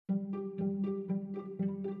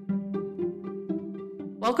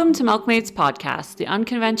Welcome to Milkmaids Podcast, the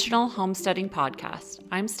unconventional homesteading podcast.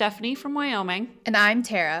 I'm Stephanie from Wyoming. And I'm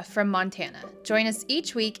Tara from Montana. Join us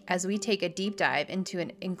each week as we take a deep dive into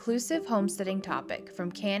an inclusive homesteading topic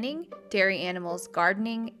from canning, dairy animals,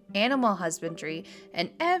 gardening, animal husbandry,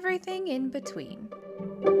 and everything in between.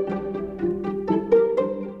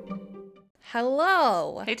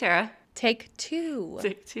 Hello. Hey, Tara. Take two.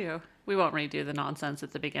 Take two. We won't redo the nonsense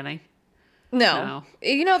at the beginning. No.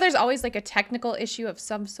 You know, there's always like a technical issue of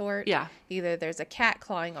some sort. Yeah. Either there's a cat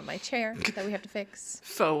clawing on my chair that we have to fix.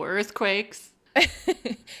 Faux earthquakes.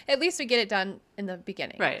 At least we get it done in the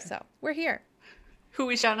beginning. Right. So we're here. Who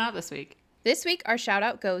we shouting out this week? This week, our shout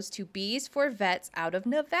out goes to Bees for Vets out of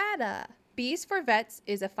Nevada. Bees for Vets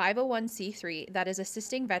is a 501c3 that is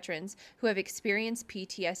assisting veterans who have experienced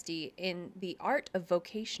PTSD in the art of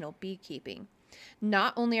vocational beekeeping.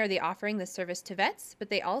 Not only are they offering this service to vets, but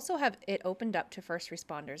they also have it opened up to first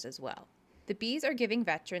responders as well. The bees are giving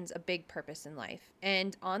veterans a big purpose in life,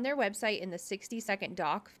 and on their website in the 60-second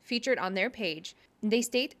doc featured on their page, they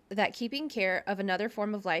state that keeping care of another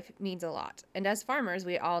form of life means a lot. And as farmers,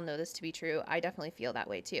 we all know this to be true. I definitely feel that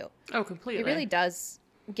way too. Oh, completely. It really does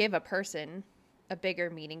give a person a bigger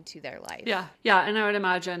meaning to their life. Yeah. And I would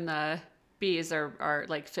imagine the bees are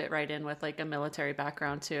like fit right in with like a military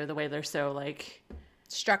background too, the way they're so like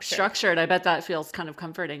structured. I bet that feels kind of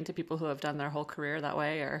comforting to people who have done their whole career that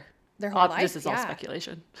way, or their whole life. This is all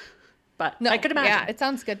speculation, but no, I could imagine. Yeah, it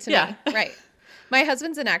sounds good to me. Right. My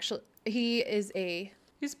husband's he's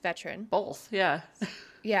veteran. Both. Yeah.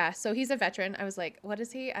 Yeah. So he's a veteran. I was like, what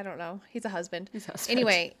is he? I don't know. He's a husband.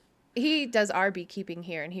 Anyway, he does our beekeeping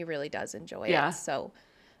here and he really does enjoy it. So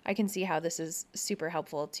I can see how this is super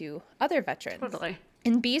helpful to other veterans. Totally.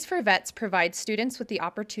 And Bees for Vets provides students with the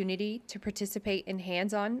opportunity to participate in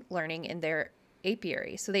hands-on learning in their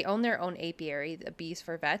apiary. So they own their own apiary, the Bees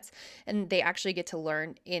for Vets, and they actually get to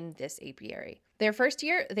learn in this apiary. Their first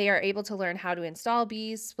year, they are able to learn how to install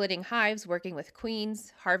bees, splitting hives, working with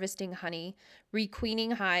queens, harvesting honey, requeening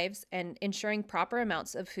hives, and ensuring proper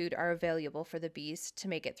amounts of food are available for the bees to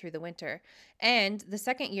make it through the winter. And the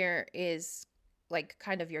second year is like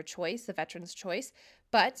kind of your choice, the veteran's choice,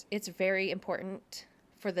 but it's very important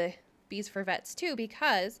for the Bees for Vets too,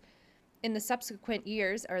 because in the subsequent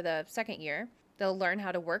years, or the second year, they'll learn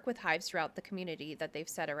how to work with hives throughout the community that they've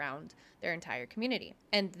set around their entire community.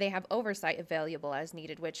 And they have oversight available as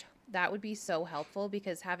needed, which that would be so helpful,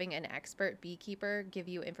 because having an expert beekeeper give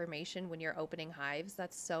you information when you're opening hives,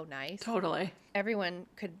 that's so nice. Totally. Everyone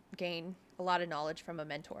could gain a lot of knowledge from a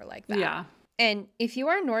mentor like that. Yeah. And if you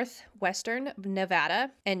are Northwestern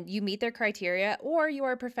Nevada and you meet their criteria, or you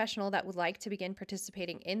are a professional that would like to begin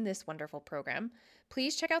participating in this wonderful program,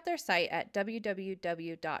 please check out their site at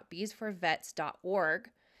www.beesforvets.org.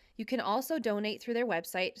 You can also donate through their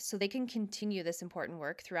website so they can continue this important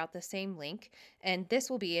work throughout the same link, and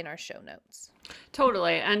this will be in our show notes.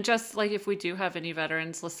 Totally. And just like if we do have any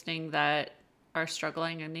veterans listening that are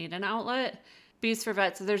struggling and need an outlet, Bees for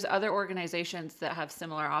Vets, there's other organizations that have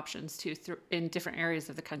similar options too in different areas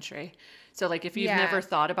of the country. So like if you've never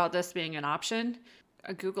thought about this being an option,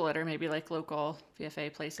 Google it, or maybe like local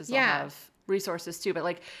VFA places will have resources too. But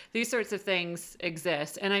like these sorts of things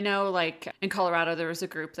exist. And I know like in Colorado, there was a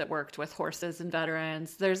group that worked with horses and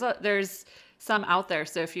veterans. There's some out there.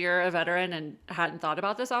 So if you're a veteran and hadn't thought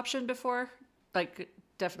about this option before, like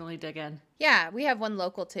definitely dig in. Yeah, we have one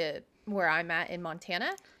local to where I'm at in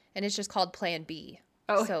Montana. And it's just called Plan B.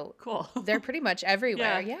 Oh, so cool. They're pretty much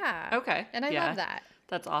everywhere. Yeah. Okay. And I love that.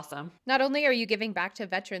 That's awesome. Not only are you giving back to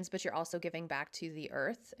veterans, but you're also giving back to the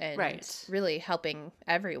earth and really helping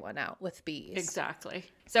everyone out with bees. Exactly.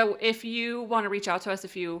 So if you want to reach out to us,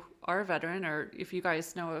 if you are a veteran, or if you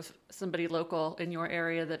guys know of somebody local in your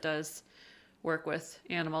area that does work with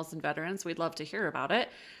animals and veterans, we'd love to hear about it.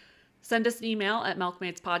 Send us an email at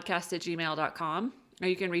milkmaidspodcast@gmail.com. Or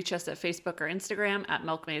you can reach us at Facebook or Instagram at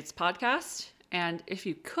Milkmaids Podcast. And if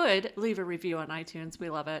you could, leave a review on iTunes. We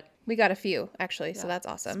love it. We got a few, actually, so that's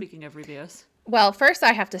awesome. Speaking of reviews. Well, first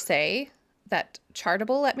I have to say that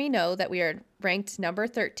Chartable let me know that we are ranked number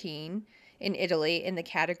 13 in Italy in the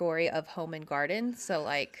category of home and garden. So,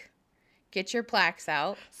 like, get your plaques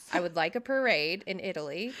out. I would like a parade in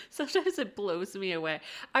Italy. Sometimes it blows me away.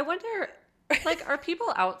 I wonder... like, are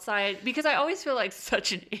people outside? Because I always feel like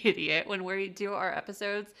such an idiot when we do our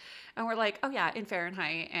episodes and we're like, oh yeah, in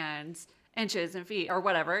Fahrenheit and inches and feet or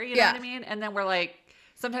whatever, you know what I mean? And then we're like,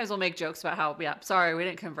 sometimes we'll make jokes about how, sorry, we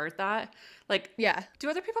didn't convert that. Like, do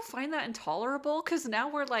other people find that intolerable? Because now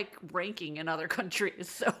we're like ranking in other countries.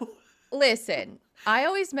 So listen, I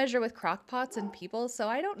always measure with crock pots and people, so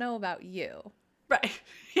I don't know about you. Right.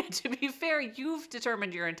 Yeah, to be fair, you've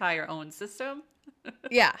determined your entire own system.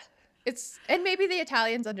 Yeah. And maybe the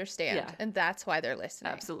Italians understand, Yeah. and that's why they're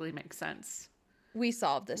listening. Absolutely makes sense. We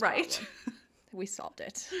solved this Right. problem. We solved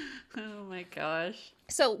it. Oh my gosh.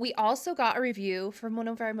 So we also got a review from one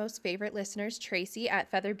of our most favorite listeners, Tracy at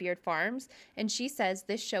Featherbeard Farms, and she says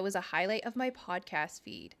this show is a highlight of my podcast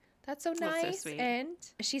feed. That's so That's so nice. sweet. And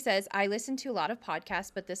she says, I listen to a lot of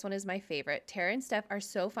podcasts, but this one is my favorite. Tara and Steph are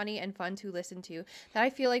so funny and fun to listen to that I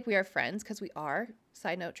feel like we are friends, because we are.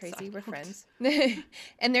 Side note, Tracy, Side we're note. friends.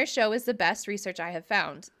 And their show is the best research I have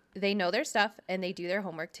found. They know their stuff and they do their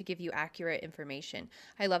homework to give you accurate information.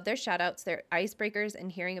 I love their shout outs, their icebreakers,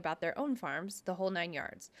 and hearing about their own farms, the whole 9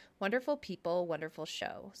 yards. Wonderful people, wonderful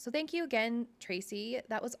show. So thank you again, Tracy.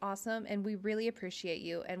 That was awesome. And we really appreciate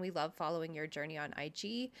you. And we love following your journey on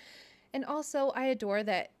IG. And also, I adore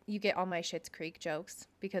that you get all my Schitt's Creek jokes,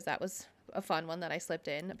 because that was a fun one that I slipped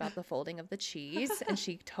in about the folding of the cheese. And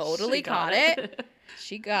she totally She got caught it.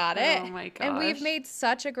 She got it. Oh my And we've gosh. made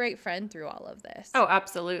such a great friend through all of this. Oh,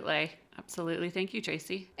 absolutely. Absolutely. Thank you,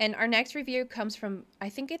 Tracy. And our next review comes from, I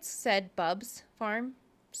think it's said Bubs Farm.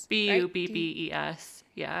 Bubbes.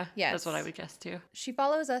 Yeah. Yes. That's what I would guess too. She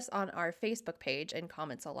follows us on our Facebook page and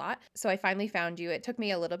comments a lot. So I finally found you. It took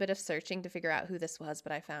me a little bit of searching to figure out who this was,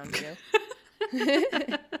 but I found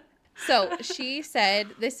you. So she said,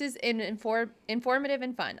 this is informative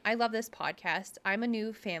and fun. I love this podcast. I'm a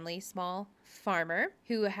new family, small farmer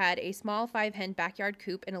who had a small 5-hen backyard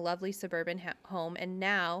coop in a lovely suburban home, and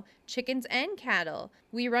now chickens and cattle.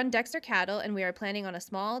 We run Dexter Cattle, and we are planning on a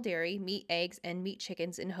small dairy, meat, eggs, and meat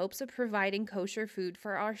chickens in hopes of providing kosher food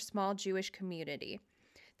for our small Jewish community.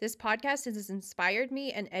 This podcast has inspired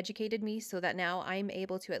me and educated me so that now I'm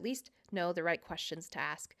able to at least know the right questions to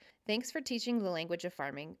ask. Thanks for teaching the language of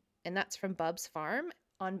farming. And that's from Bub's Farm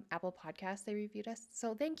on Apple Podcasts. They reviewed us.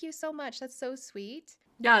 So thank you so much. That's so sweet.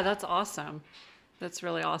 Yeah, that's awesome. That's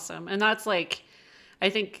really awesome. And that's like,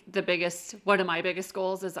 I think one of my biggest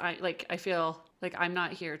goals is I feel like I'm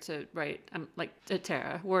not here to write. I'm like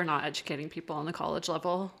Tara. We're not educating people on the college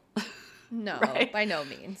level. No, Right. by no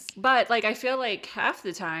means. But like, I feel like half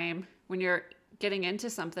the time when you're getting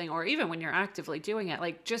into something, or even when you're actively doing it,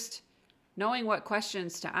 like just knowing what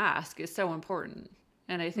questions to ask is so important.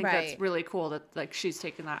 And I think that's Right. really cool that like she's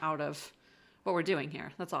taken that out of what we're doing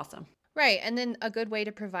here. That's awesome. Right. And then a good way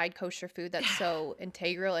to provide kosher food that's so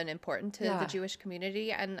integral and important to the Yeah. Jewish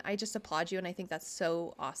community. And I just applaud you. And I think that's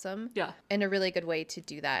so awesome. Yeah. And a really good way to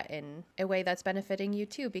do that in a way that's benefiting you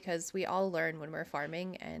too, because we all learn when we're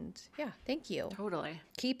farming. And yeah, thank you. Totally.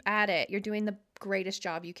 Keep at it. You're doing the greatest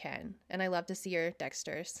job you can. And I love to see your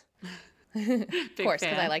Dexters. Of course,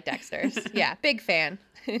 because I fan. like Dexters. Yeah, big fan.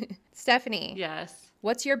 Stephanie, Yes.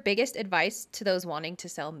 what's your biggest advice to those wanting to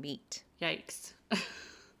sell meat? Yikes.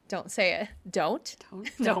 Don't say it. Don't?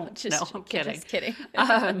 Don't. No, I'm kidding. Just kidding.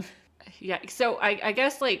 Yeah. So I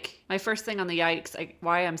guess like my first thing on the yikes,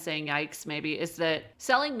 why I'm saying yikes maybe is that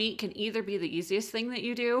selling meat can either be the easiest thing that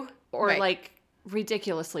you do or Right. like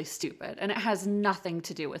ridiculously stupid. And it has nothing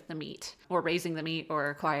to do with the meat or raising the meat or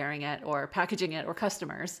acquiring it or packaging it or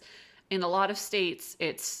customers. In a lot of states,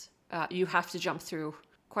 it's you have to jump through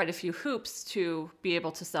quite a few hoops to be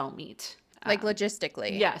able to sell meat. Like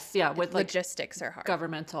logistically. Yes. Yeah. With like Logistics are hard.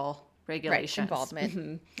 governmental Right. regulations.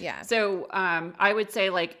 Involvement. Yeah. So I would say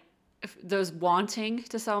like if those wanting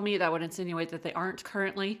to sell meat, that would insinuate that they aren't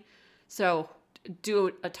currently. So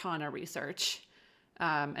do a ton of research.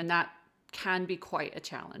 And that can be quite a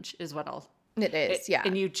challenge is what I'll. It is. Yeah.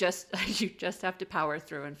 And you just have to power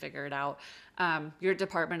through and figure it out. Your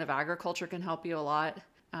Department of Agriculture can help you a lot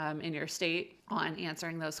in your state on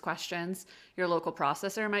answering those questions. Your local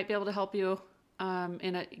processor might be able to help you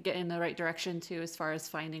get in the right direction too, as far as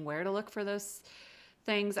finding where to look for those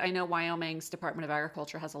things. I know Wyoming's Department of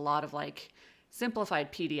Agriculture has a lot of like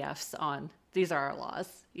simplified PDFs on these are our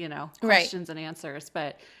laws, Right. questions and answers.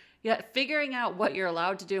 But yeah, figuring out what you're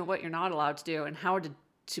allowed to do and what you're not allowed to do and how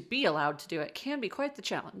to be allowed to do it can be quite the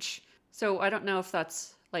challenge. So I don't know if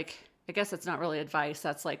that's like, I guess it's not really advice.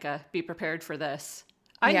 That's like a be prepared for this.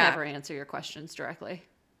 I Yeah. never answer your questions directly.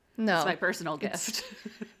 No. It's my personal gift.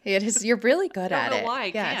 It is. You're really good I at don't know it. why I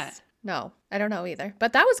Yes. can't. No, I don't know either.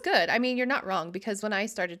 But that was good. I mean, you're not wrong, because when I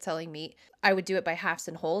started selling meat, I would do it by halves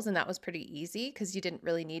and wholes, and that was pretty easy because you didn't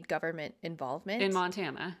really need government involvement. In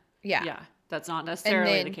Montana. Yeah. Yeah. That's not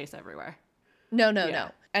necessarily the then- case everywhere. No, Yeah.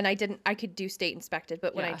 no. And I could do state inspected,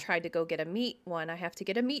 but when I Yeah. tried to go get a meat one, I have to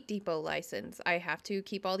get a meat depot license. I have to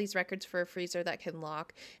keep all these records for a freezer that can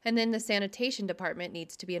lock. And then the sanitation department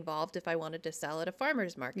needs to be involved if I wanted to sell at a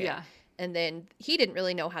farmer's market. Yeah. And then he didn't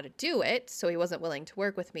really know how to do it, so he wasn't willing to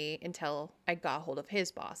work with me until I got hold of his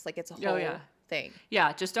boss. Like, it's a whole yeah. thing.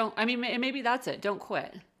 Yeah. Just don't, I mean, maybe that's it. Don't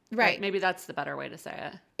quit. Right. Maybe that's the better way to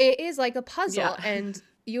say it. It is like a puzzle, Yeah. and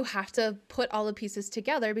you have to put all the pieces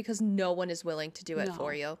together because no one is willing to do it No.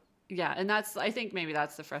 for you. Yeah, and I think maybe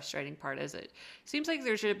that's the frustrating part is it seems like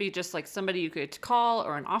there should be just like somebody you could call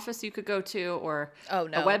or an office you could go to or Oh,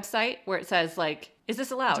 no. a website where it says like, is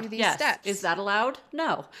this allowed? Do these Yes. steps. Is that allowed?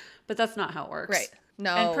 No. But that's not how it works. Right.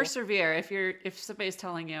 No. And persevere if somebody's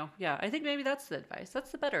telling you, yeah, I think maybe that's the advice.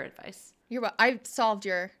 That's the better advice. I solved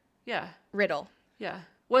your Yeah. riddle. Yeah.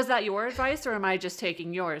 Was that your advice or am I just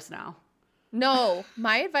taking yours now? No,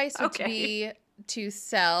 my advice would Okay. be to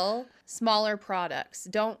sell smaller products.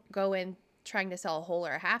 Don't go in trying to sell a whole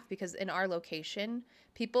or a half, because in our location,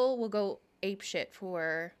 people will go ape shit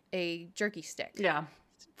for a jerky stick, Yeah.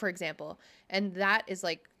 for example. And that is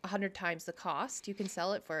like 100 times the cost. You can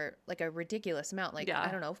sell it for like a ridiculous amount, like, Yeah. I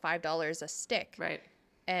don't know, $5 a stick. Right.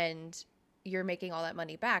 And you're making all that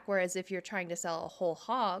money back. Whereas if you're trying to sell a whole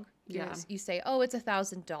hog, Yeah. you say, oh, it's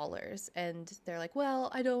 $1,000. And they're like, well,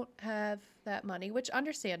 I don't have that money, which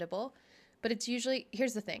understandable. But it's usually,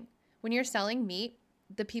 here's the thing. When you're selling meat,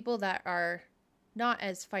 the people that are not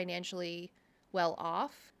as financially well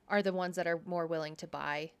off are the ones that are more willing to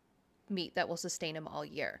buy meat that will sustain them all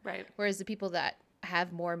year. Right. Whereas the people that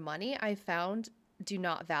have more money, I found, do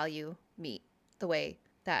not value meat the way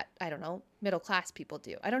that, I don't know, middle class people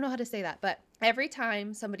do. I don't know how to say that, but every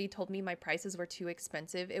time somebody told me my prices were too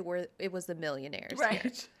expensive, it was the millionaires. here.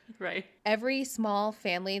 Right. Right. Every small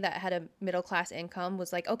family that had a middle class income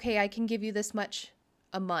was like, okay, I can give you this much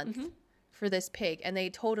a month for this pig. And they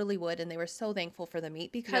totally would. And they were so thankful for the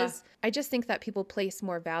meat, because I just think that people place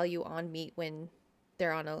more value on meat when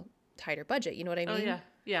they're on a tighter budget. You know what I mean? Oh, yeah.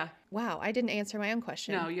 Yeah. Wow, I didn't answer my own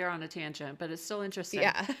question. No, you're on a tangent, but it's still interesting.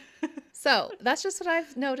 Yeah. So that's just what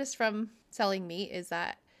I've noticed from selling meat, is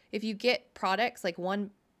that if you get products like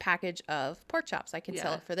one package of pork chops, I can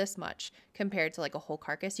sell Yeah. it for this much, compared to like a whole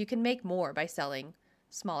carcass. You can make more by selling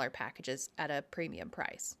smaller packages at a premium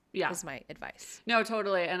price. Yeah. Is my advice. No,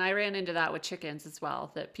 totally. And I ran into that with chickens as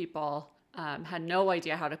well, that people had no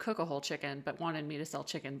idea how to cook a whole chicken, but wanted me to sell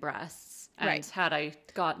chicken breasts. And Right. had I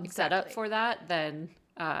gotten set up Exactly. for that, then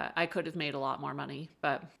I could have made a lot more money.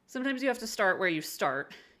 But sometimes you have to start where you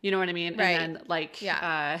start. You know what I mean? Right. And then, like,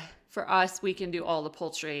 Yeah. for us, we can do all the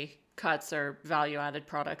poultry cuts or value-added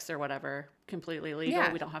products or whatever completely legal.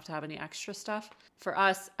 Yeah. We don't have to have any extra stuff. For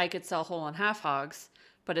us, I could sell whole and half hogs,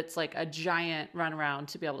 but it's like a giant runaround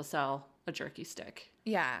to be able to sell a jerky stick.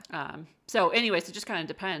 Yeah. So anyways, it just kind of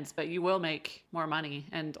depends, but you will make more money.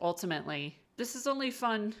 And ultimately, this is only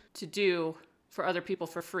fun to do for other people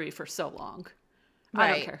for free for so long.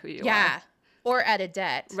 I don't care who you Yeah. Or at a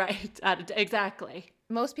debt. are. Right. Exactly.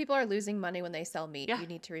 Most people are losing money when they sell meat. Yeah. You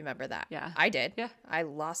need to remember that. Yeah. I did. Yeah. I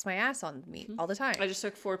lost my ass on meat all the time. I just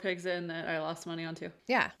took 4 pigs in that I lost money on too.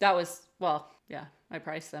 Yeah. That was, well, yeah, I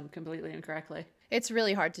priced them completely incorrectly. It's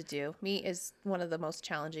really hard to do. Meat is one of the most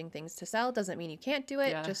challenging things to sell. Doesn't mean you can't do it.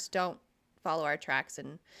 Yeah. Just don't follow our tracks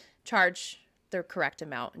and charge the correct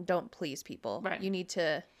amount, and don't please people. Right. You need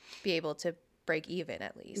to be able to break even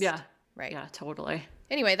at least. Yeah. Right. Yeah, totally.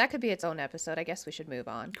 Anyway, that could be its own episode. I guess we should move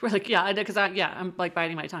on. We're like, yeah, because I'm like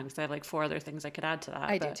biting my tongue because I have like 4 other things I could add to that.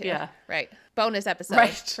 I do but too. Yeah. Right. Bonus episode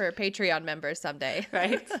Right. for Patreon members someday.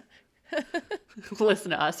 Right.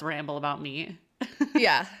 Listen to us ramble about meat.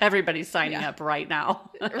 Yeah. Everybody's signing Yeah. up right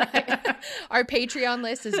now. Right. Our Patreon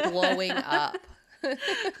list is blowing up.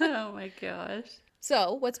 Oh my gosh.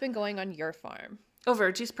 So, what's been going on your farm? Oh,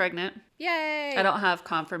 Virgie's pregnant. Yay. I don't have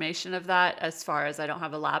confirmation of that as far as I don't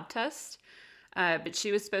have a lab test. But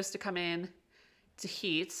she was supposed to come in to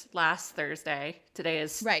heat last Thursday. Today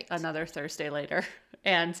is Right. another Thursday later.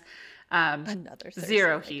 And Another Thursday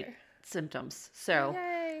 0 later. heat symptoms. So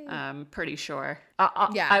Yay. I'm pretty sure.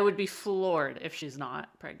 Yeah. I would be floored if she's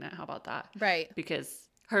not pregnant. How about that? Right. Because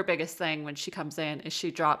her biggest thing when she comes in is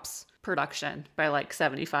she drops production by like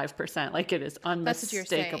 75%. Like it is That's what you're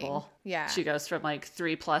saying. unmistakable. Yeah. She goes from like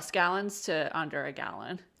 3+ gallons to under a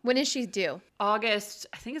gallon. When is she due? August,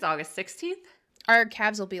 I think it's August 16th. Our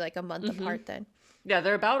calves will be like a month Mm-hmm. apart then. Yeah,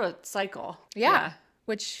 they're about a cycle. Yeah.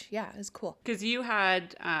 Which, yeah, is cool. Because you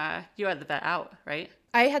had the vet out, right?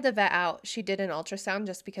 I had the vet out. She did an ultrasound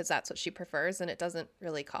just because that's what she prefers, and it doesn't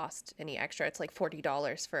really cost any extra. It's like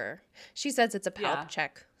 $40 for. She says it's a Yeah.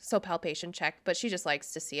 palpation check, but she just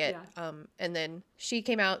likes to see it. Yeah. And then she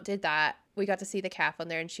came out, did that. We got to see the calf on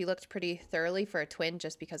there, and she looked pretty thoroughly for a twin,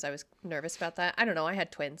 just because I was nervous about that. I don't know. I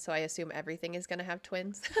had twins, so I assume everything is gonna have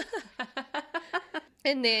twins.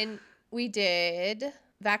 And then we did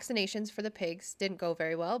vaccinations for the pigs. Didn't go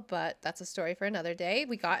very well, but that's a story for another day.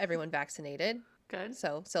 We got everyone vaccinated. Good.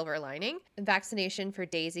 So silver lining. And vaccination for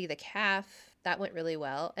Daisy the calf That went really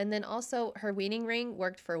well. And then also her weaning ring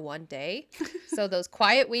worked for one day. So those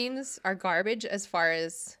quiet weans are garbage as far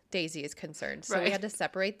as Daisy is concerned. So we Right. had to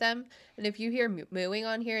separate them. And if you hear mooing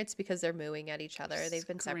on here, it's because they're mooing at each other. They've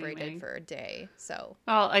been Screaming. separated for a day. So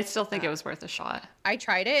Well, I still think it was worth a shot. I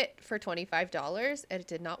tried it for $25 and it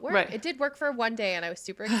did not work. Right. It did work for one day and I was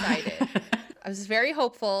super excited. I was very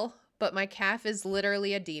hopeful, but my calf is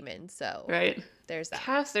literally a demon. So Right. there's that.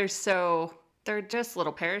 Calves they're just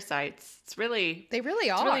little parasites. It's really They really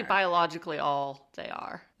it's are. really biologically all they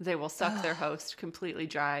are. They will suck their host completely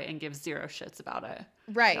dry and give zero shits about it.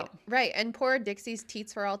 Right, So- right. And poor Dixie's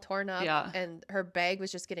teats were all torn up Yeah. and her bag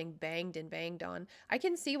was just getting banged and banged on. I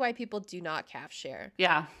can see why people do not calf share.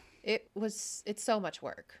 Yeah. It's so much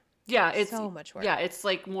work. Yeah, it's So much work. Yeah, it's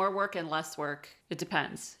like more work and less work. It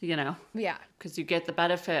depends, Yeah. because you get the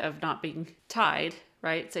benefit of not being tied,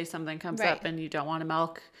 right? Say something comes Right. up and you don't want to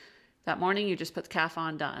milk that morning, you just put the calf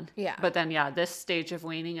on, done. Yeah. But then, yeah, this stage of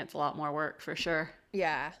weaning, it's a lot more work for sure.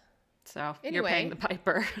 Yeah. So you're Anyway. paying the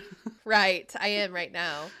piper. Right. I am right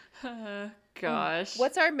now. Gosh.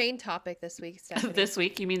 What's our main topic this week, Stephanie? This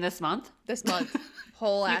week? You mean this month? This month.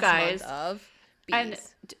 Whole ass guys. month of And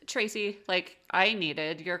bees. Tracy, like, I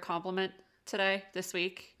needed your compliment today, this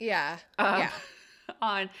week. Yeah. um, Yeah.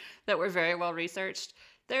 on that were very well researched.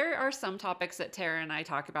 There are some topics that Tara and I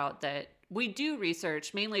talk about that we do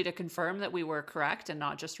research mainly to confirm that we were correct and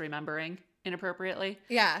not just remembering inappropriately.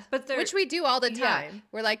 Yeah. But there- which we do all the Yeah. time.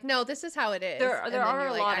 We're like, no, this is how it is. There And then are you're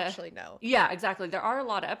a like, lot of- actually, no. Yeah, exactly. There are a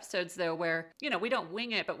lot of episodes though where, we don't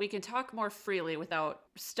wing it, but we can talk more freely without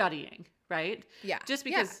studying, right? Yeah. Just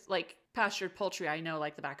Yeah. because like pastured poultry, I know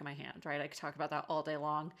like the back of my hand, right? I could talk about that all day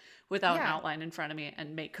long without an Yeah. outline in front of me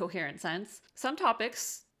and make coherent sense. Some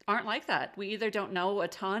topics aren't like that. We either don't know a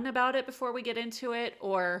ton about it before we get into it,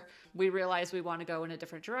 or we realize we want to go in a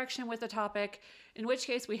different direction with the topic, in which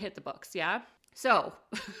case we hit the books. Yeah. So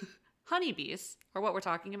honeybees are what we're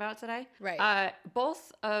talking about today. Right.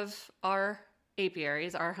 Both of our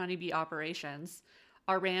apiaries, our honeybee operations,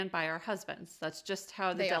 are ran by our husbands. That's just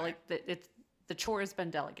how They are. the chore has been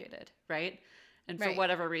delegated, right? And for Right.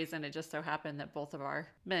 whatever reason, it just so happened that both of our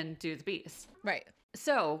men do the bees. Right.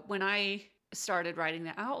 So when I started writing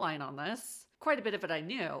the outline on this, quite a bit of it I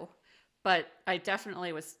knew, but I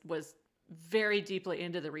definitely was very deeply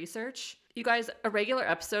into the research. You guys, a regular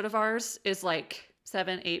episode of ours is like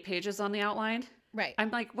 7-8 pages on the outline. Right.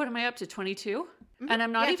 I'm like, what am I up to, 22? Mhm. And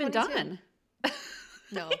I'm not Yeah, even 22. done.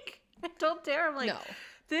 No. I told Tara, I'm like, No.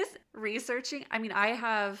 this researching, I mean,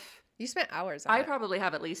 You spent hours on I it. probably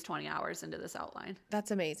have at least 20 hours into this outline.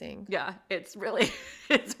 That's amazing. Yeah, it's really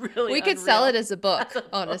We could sell unreal. it as a book, As a book.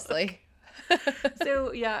 honestly.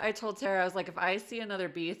 So yeah, I told Tara, I was like, if I see another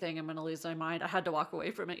bee thing, I'm gonna lose my mind. I had to walk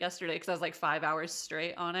away from it yesterday because I was like 5 hours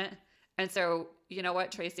straight on it. And so, you know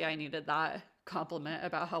what, Tracy, I needed that compliment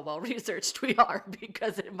about how well researched we are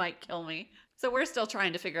because it might kill me. So we're still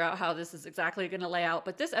trying to figure out how this is exactly going to lay out.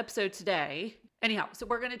 But this episode today, anyhow, so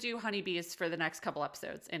we're going to do honeybees for the next couple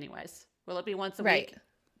episodes anyways. Will it be once a Right. week?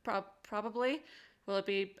 Probably. Will it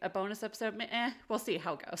be a bonus episode? We'll see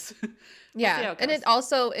how it goes. We'll see how Yeah. it And goes. it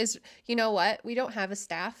also is, you know what? We don't have a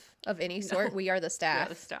staff of any sort. No. We are the Yeah, staff.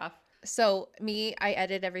 the stuff. So I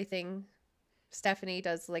edit everything. Stephanie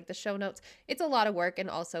does like the show notes. It's a lot of work. And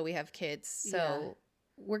also we have kids. So Yeah.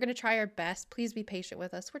 we're going to try our best. Please be patient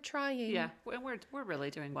with us. We're trying. Yeah, and we're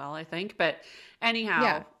really doing well, I think. But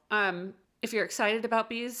anyhow, if you're excited about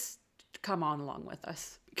bees, come on along with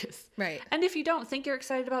us because. Right. And if you don't think you're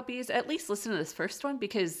excited about bees, at least listen to this first one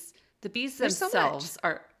because the bees There's so much. themselves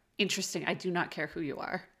are interesting. I do not care who you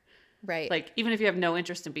are. Right. Like even if you have no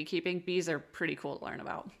interest in beekeeping, bees are pretty cool to learn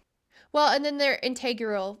about. Well, and then they're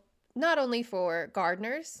integral not only for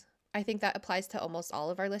gardeners. I think that applies to almost all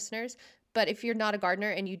of our listeners. But if you're not a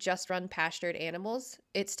gardener and you just run pastured animals,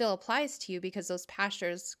 it still applies to you because those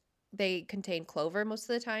pastures, they contain clover most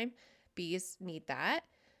of the time. Bees need that.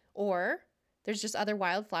 Or there's just other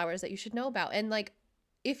wildflowers that you should know about. And like,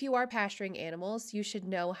 if you are pasturing animals, you should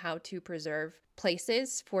know how to preserve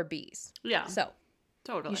places for bees. Yeah, So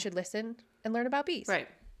totally. you should listen and learn about bees. Right.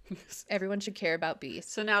 Everyone should care about bees.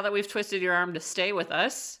 So now that we've twisted your arm to stay with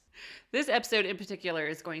us, this episode in particular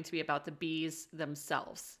is going to be about the bees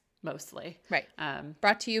themselves, mostly. Right. Um,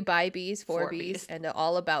 Brought to you by bees, for For bees, bees. and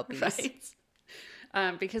all about bees.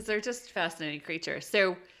 Right. Because they're just fascinating creatures.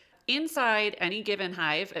 So inside any given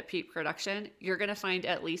hive at peak production, you're going to find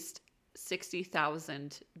at least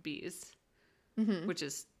 60,000 bees, Mhm. which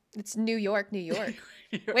is It's New York, New York.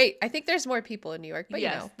 Wait, I think there's more people in New York, but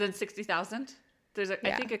yes, you know. than 60,000. There's, I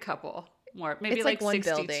Yeah. think, a couple more, maybe It's like like one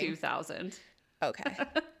building. 62,000. Okay.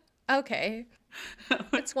 Okay.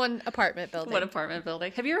 It's one apartment What building. apartment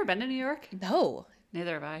building? Have you ever been to New York? No,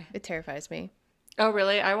 Neither have I. it terrifies me. Oh,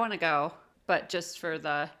 really? I want to go, but just for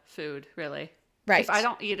the food, really. If I Right.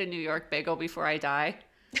 don't eat a New York bagel before I die,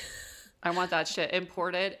 I want that shit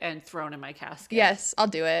imported and thrown in my casket. Yes, I'll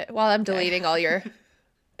do it while I'm deleting all your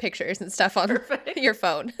pictures and stuff on Perfect. your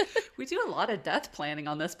phone. We do a lot of death planning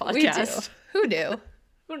on this We do. podcast. Who knew?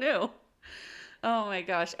 Who knew? Oh my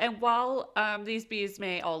gosh. And while these bees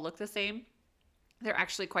may all look the same, they're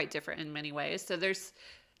actually quite different in many ways. So there's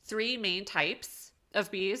three main types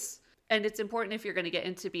of bees. And it's important if you're going to get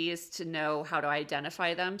into bees to know how to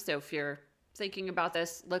identify them. So if you're thinking about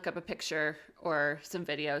this, look up a picture or some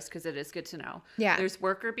videos because it is good to know. Yeah. There's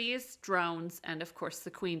worker bees, drones, and of course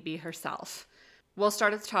the queen bee herself. We'll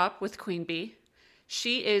start at the top with queen bee.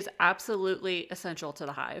 She is absolutely essential to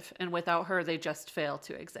the hive, and without her, they just fail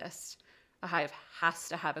to exist. A hive has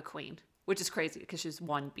to have a queen, which is crazy because she's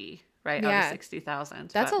one bee, right? Out Yeah. of 60,000.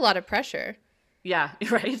 That's a lot of pressure. Yeah,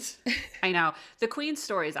 right. I know. The queen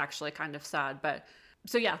story is actually kind of sad, but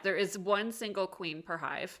so yeah, there is one single queen per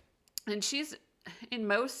hive. And she's in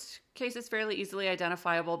most cases fairly easily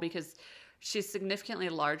identifiable because she's significantly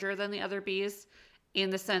larger than the other bees in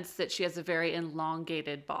the sense that she has a very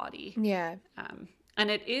elongated body. Yeah. And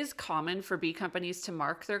it is common for bee companies to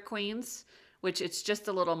mark their queens, which it's just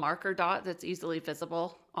a little marker dot that's easily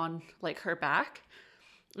visible on like her back.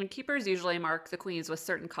 And keepers usually mark the queens with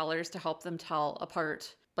certain colors to help them tell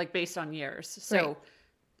apart, like based on years. So Right.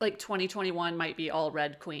 like 2021 might be all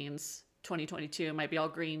red queens, 2022 might be all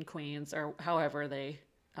green queens, or however they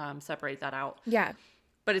separate that out. Yeah.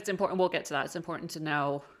 But it's important, we'll get to that. It's important to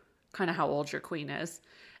know kind of how old your queen is.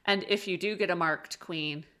 And if you do get a marked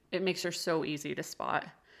queen, it makes her so easy to spot.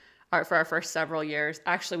 For our first several years,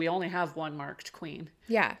 actually, we only have one marked queen.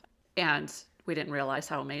 Yeah. And we didn't realize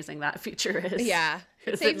how amazing that feature is. Yeah.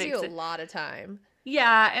 It 'Cause saves you makes a it- lot of time.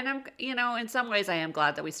 Yeah, and I'm, in some ways I am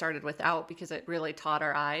glad that we started without because it really taught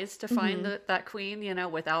our eyes to find that queen,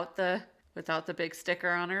 without the big sticker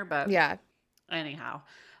on her. But Yeah. anyhow,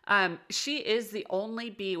 she is the only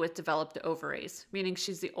bee with developed ovaries, meaning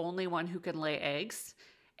she's the only one who can lay eggs,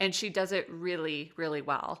 and she does it really, really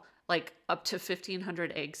well, like up to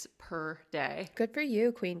 1,500 eggs per day. Good for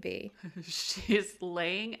you, Queen Bee. She's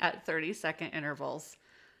laying at 30-second intervals,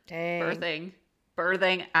 Dang.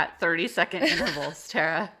 birthing at 30-second intervals,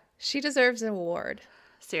 Tara. She deserves an award.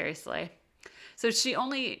 Seriously. So she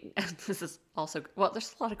only, this is also, well,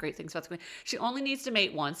 there's a lot of great things about the queen. She only needs to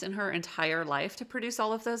mate once in her entire life to produce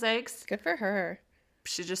all of those eggs. Good for her.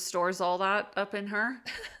 She just stores all that up in her.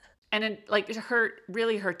 And in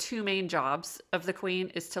her two main jobs of the queen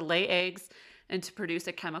is to lay eggs and to produce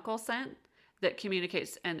a chemical scent that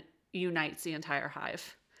communicates and unites the entire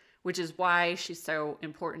hive, which is why she's so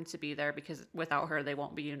important to be there because without her, they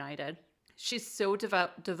won't be united. She's so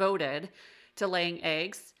devoted to laying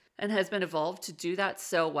eggs and has been evolved to do that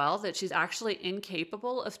so well that she's actually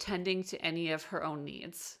incapable of tending to any of her own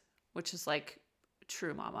needs, which is like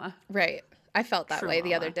true mama. Right. I felt that True way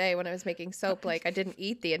the other mama. day when I was making soap. Like, I didn't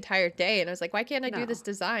eat the entire day. And I was like, why can't I do No. this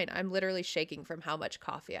design? I'm literally shaking from how much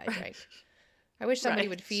coffee I drank. I wish somebody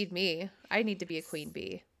would Right. feed me. I need to be a queen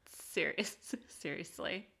bee.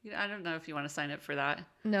 Seriously. I don't know if you want to sign up for that.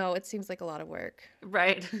 No, it seems like a lot of work.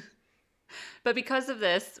 Right. But because of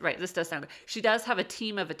this, right, this does sound good. She does have a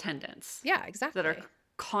team of attendants Yeah, exactly. that are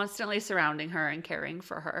constantly surrounding her and caring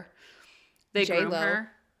for her. They groom J-Lo.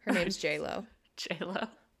 her. Her name's J-Lo. J-Lo.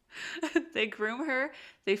 They groom her,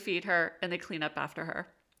 they feed her, and they clean up after her,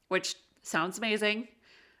 which sounds amazing.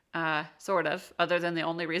 Sort of, other than the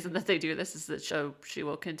only reason that they do this is that she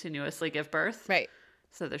will continuously give birth. Right.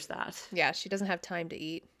 So there's that. Yeah, she doesn't have time to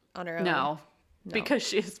eat on her own. No, No. because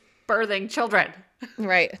she's birthing children.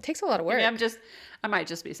 Right. It takes a lot of work. I might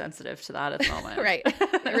just be sensitive to that at the moment. Right.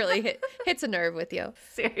 It really hits a nerve with you.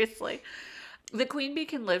 Seriously. The queen bee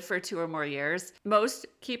can live for 2 or more years. Most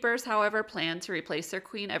keepers, however, plan to replace their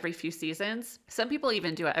queen every few seasons. Some people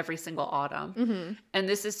even do it every single autumn. Mm-hmm. And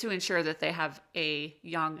this is to ensure that they have a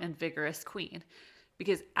young and vigorous queen.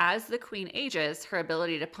 Because as the queen ages, her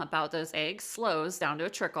ability to pump out those eggs slows down to a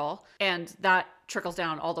trickle. And that trickles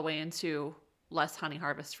down all the way into less honey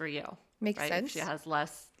harvest for you. Makes Right? sense. She has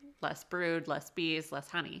less brood, less bees, less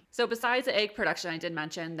honey. So besides the egg production, I did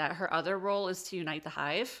mention that her other role is to unite the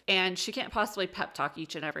hive. And she can't possibly pep talk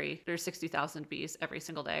there's 60,000 bees every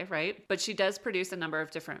single day, right? But she does produce a number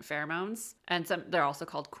of different pheromones. And they're also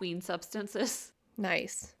called queen substances.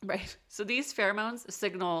 Nice. Right. So these pheromones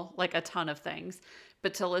signal like a ton of things.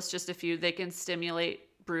 But to list just a few, they can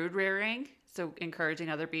stimulate brood rearing. So encouraging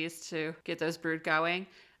other bees to get those brood going.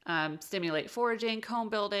 stimulate foraging, comb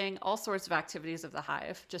building, all sorts of activities of the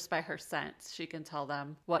hive. Just by her scent, she can tell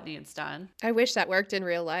them what needs done. I wish that worked in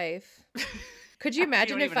real life. Could you You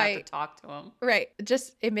imagine don't if even have to talk to them. right,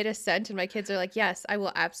 just emit a scent and my kids are like, yes, I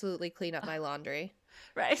will absolutely clean up my laundry.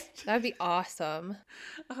 Right? That'd be awesome.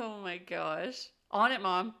 Oh my gosh. On it,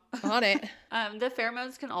 Mom. On it. The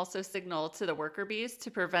pheromones can also signal to the worker bees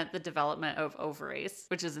to prevent the development of ovaries,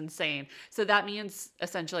 which is insane. So that means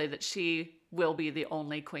essentially that she will be the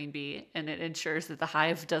only queen bee, and it ensures that the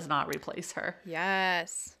hive does not replace her,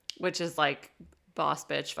 Yes. which is like boss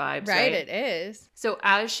bitch vibes, Right, right? it is. So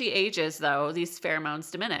as she ages, though, these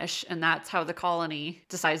pheromones diminish, and that's how the colony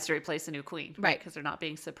decides to replace a new queen, Right. Because they're not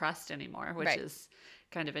being suppressed anymore, which Right. is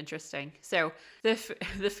kind of interesting. So the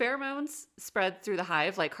pheromones spread through the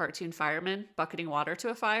hive like cartoon firemen bucketing water to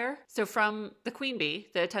a fire. So from the queen bee,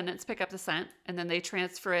 the attendants pick up the scent, and then they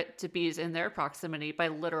transfer it to bees in their proximity by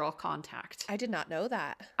literal contact. I did not know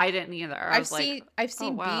that. I didn't either. I've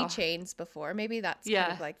seen wow. bee chains before. Maybe that's kind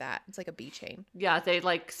Yeah. of like that. It's like a bee chain. Yeah, they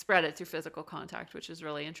like spread it through physical contact, which is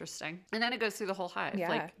really interesting. And then it goes through the whole hive. Yeah.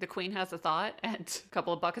 Like the queen has a thought, and a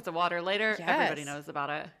couple of buckets of water later, everybody Yes. knows about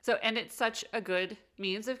it. So, and it's such a good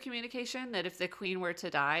means of communication that if the queen were to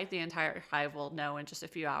die, the entire hive will know in just a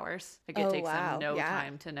few hours. Like it Oh, takes wow. them no Yeah.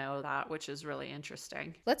 time to know that, which is really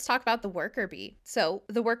interesting. Let's talk about the worker bee. So,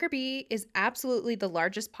 the worker bee is absolutely the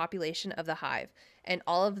largest population of the hive, and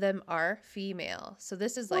all of them are female. So,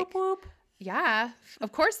 this is like, Whoop, whoop. yeah,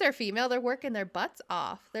 of course they're female. They're working their butts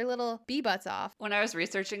off, their little bee butts off. When I was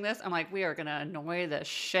researching this, I'm like, we are going to annoy the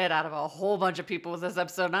shit out of a whole bunch of people with this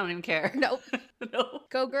episode. And I don't even care. Nope. No.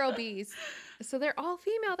 Go girl bees. So they're all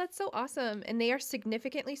female. That's so awesome. And they are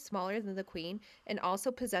significantly smaller than the queen and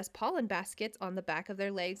also possess pollen baskets on the back of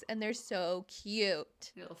their legs. And they're so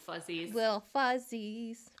cute. Little fuzzies. Little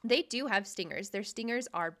fuzzies. They do have stingers. Their stingers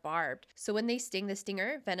are barbed. So when they sting the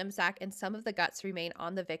stinger, venom sac and some of the guts remain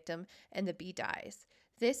on the victim and the bee dies.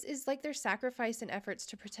 This is like their sacrifice and efforts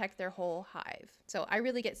to protect their whole hive. So I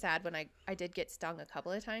really get sad when I did get stung a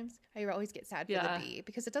couple of times. I always get sad for Yeah. the bee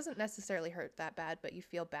because it doesn't necessarily hurt that bad, but you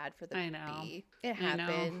feel bad for the I know. bee. It I know.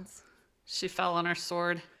 happens. She fell on her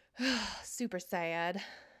sword. Super sad.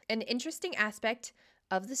 An interesting aspect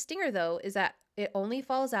of the stinger, though, is that it only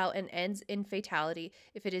falls out and ends in fatality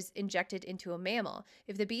if it is injected into a mammal.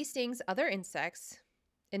 If the bee stings other insects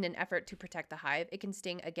in an effort to protect the hive, it can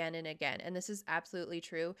sting again and again. And this is absolutely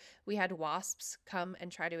true. We had wasps come and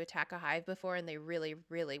try to attack a hive before, and they really,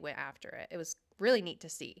 really went after it. It was really neat to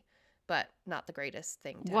see, but not the greatest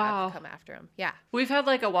thing to Wow. have come after them. Yeah, We've had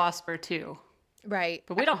like a wasp or two, right.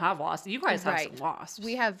 but we don't have wasps. You guys have Right. some wasps.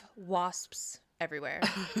 We have wasps everywhere.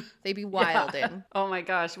 They be wild in. Oh my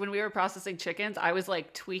gosh. When we were processing chickens, I was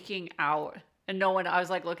like tweaking out. And I was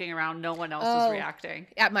like looking around, no one else was Oh. reacting.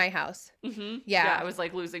 At my house. Mm-hmm. Yeah. I was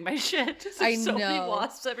like losing my shit. There's I so many know.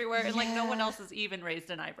 wasps everywhere, and like no one else has even raised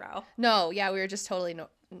an eyebrow. No, yeah, we were just totally,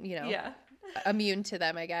 Yeah. immune to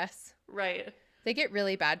them, I guess. Right. They get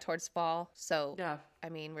really bad towards fall, so Yeah. I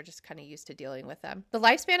mean, we're just kind of used to dealing with them. The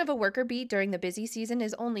lifespan of a worker bee during the busy season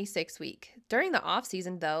is only 6 weeks. During the off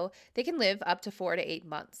season, though, they can live up to 4 to 8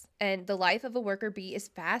 months. And the life of a worker bee is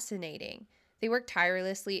fascinating. They work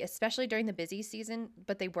tirelessly, especially during the busy season,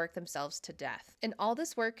 but they work themselves to death. And all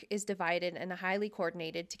this work is divided and highly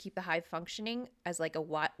coordinated to keep the hive functioning as like a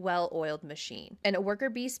well-oiled machine. And a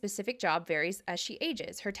worker bee's specific job varies as she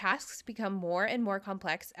ages. Her tasks become more and more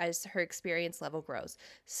complex as her experience level grows.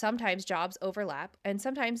 Sometimes jobs overlap, and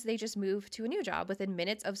sometimes they just move to a new job within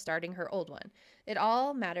minutes of starting her old one. It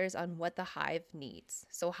all matters on what the hive needs.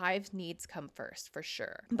 So hive needs come first, for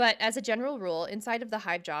sure. But as a general rule, inside of the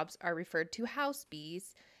hive jobs are referred to house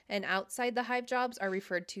bees, and outside the hive jobs are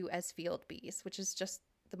referred to as field bees, which is just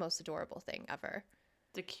the most adorable thing ever.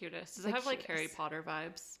 The cutest. Does The it have like Harry cutest. Potter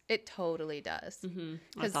vibes? It totally does. Mm-hmm.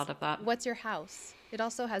 I 'Cause thought of that. What's your house? It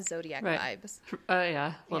also has zodiac Right. vibes. Oh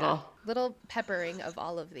yeah. Little. Yeah. Little peppering of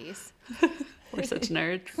all of these. We're such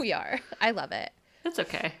nerds. We are. I love it. It's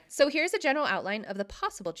okay. So here's a general outline of the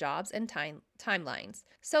possible jobs and timelines.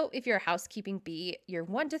 So if you're a housekeeping bee, you're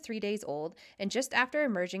 1 to 3 days old, and just after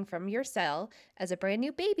emerging from your cell as a brand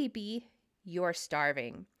new baby bee, you're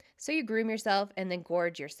starving. So you groom yourself and then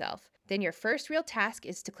gorge yourself. Then your first real task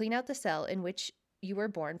is to clean out the cell in which you were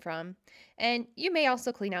born from. And you may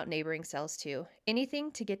also clean out neighboring cells too.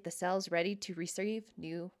 Anything to get the cells ready to receive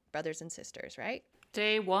new brothers and sisters, right?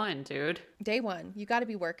 Day one, dude. Day one, you got to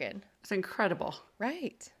be working. It's incredible.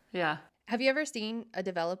 Right. Yeah. Have you ever seen a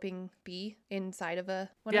developing bee inside of one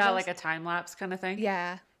Yeah, of those? like a time lapse kind of thing.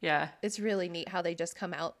 Yeah, Yeah. it's really neat how they just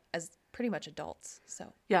come out as pretty much adults.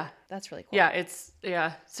 So Yeah. that's really cool.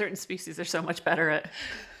 Yeah, certain species are so much better at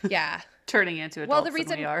Yeah. turning into Well, adults the reason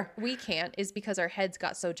than we are. we can't is because our heads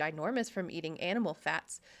got so ginormous from eating animal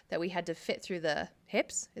fats that we had to fit through the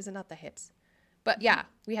hips. Is it not the hips? But yeah,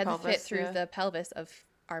 we had to fit Pelvis, through yeah. the pelvis of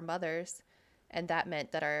our mothers. And that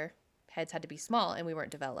meant that our heads had to be small and we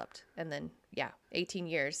weren't developed. And then, 18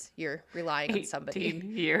 years, you're relying on somebody.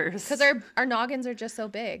 18 years. Because our noggins are just so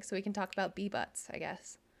big. So we can talk about bee butts, I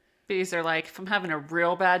guess. Bees are like, if I'm having a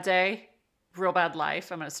real bad day, real bad life,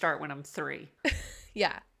 I'm going to start when I'm 3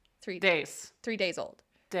 Yeah. 3 days. 3 days old.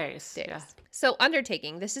 Days. Yeah. So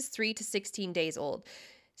undertaking, this is 3 to 16 days old.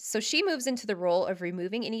 So she moves into the role of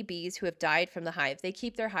removing any bees who have died from the hive. They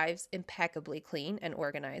keep their hives impeccably clean and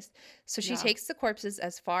organized. So she Yeah. takes the corpses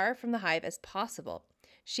as far from the hive as possible.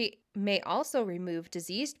 She may also remove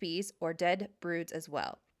diseased bees or dead broods as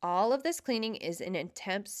well. All of this cleaning is in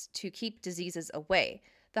attempts to keep diseases away.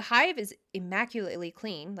 The hive is immaculately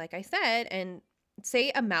clean, like I said, and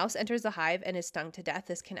say a mouse enters the hive and is stung to death.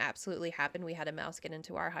 This can absolutely happen. We had a mouse get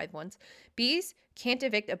into our hive once. Bees can't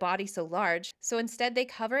evict a body so large, so instead they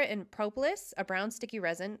cover it in propolis, a brown sticky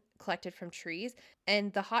resin collected from trees,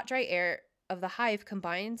 and the hot, dry air of the hive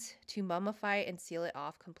combines to mummify and seal it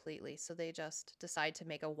off completely. So they just decide to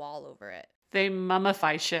make a wall over it. They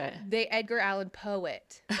mummify shit. They Edgar Allan Poe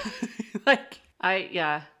it.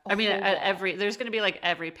 I mean, whole at wall. there's going to be like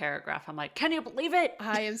every paragraph. I'm like, can you believe it?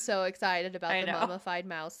 I am so excited about I the know. mummified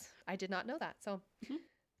mouse. I did not know that. So,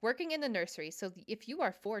 working in the nursery. So, if you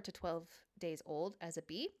are 4 to 12 days old as a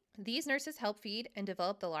bee, these nurses help feed and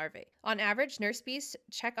develop the larvae. On average, nurse bees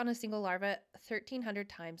check on a single larva 1,300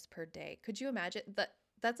 times per day. Could you imagine that?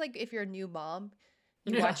 That's like if you're a new mom,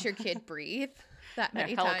 you Yeah. watch your kid breathe that They're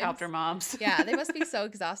many helicopter times. moms. Yeah, they must be so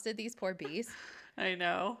exhausted, these poor bees. I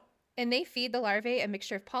know. And they feed the larvae a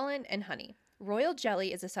mixture of pollen and honey. Royal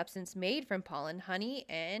jelly is a substance made from pollen, honey,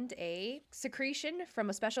 and a secretion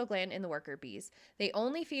from a special gland in the worker bees. They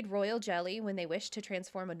only feed royal jelly when they wish to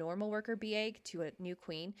transform a normal worker bee egg to a new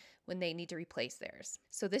queen when they need to replace theirs.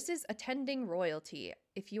 So this is attending royalty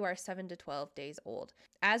if you are 7 to 12 days old.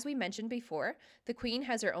 As we mentioned before, the queen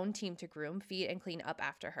has her own team to groom, feed, and clean up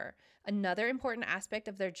after her. Another important aspect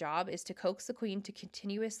of their job is to coax the queen to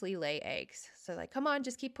continuously lay eggs. So like, come on,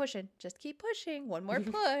 just keep pushing. Just keep pushing. One more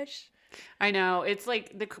push. I know. It's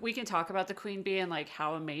like we can talk about the queen bee and like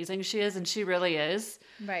how amazing she is, and she really is.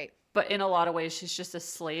 Right. But in a lot of ways, she's just a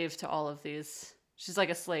slave to all of these. She's like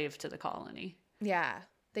a slave to the colony. Yeah.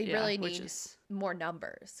 They Yeah, really which need is- more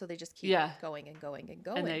numbers. So they just keep Yeah. going and going and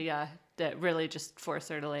going. And they, that really just force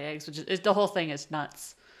her to lay eggs, which is the whole thing is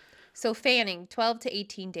nuts. So fanning, 12 to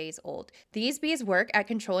 18 days old. These bees work at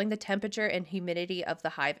controlling the temperature and humidity of the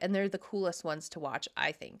hive, and they're the coolest ones to watch,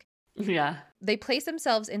 I think. Yeah. They place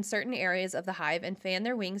themselves in certain areas of the hive and fan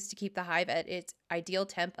their wings to keep the hive at its ideal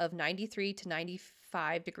temp of 93 to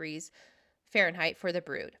 95 degrees Fahrenheit for the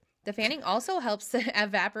brood. The fanning also helps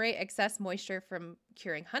evaporate excess moisture from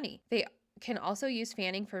curing honey. They can also use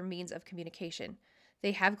fanning for means of communication.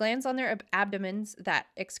 They have glands on their abdomens that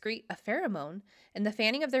excrete a pheromone, and the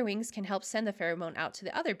fanning of their wings can help send the pheromone out to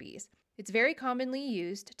the other bees. It's very commonly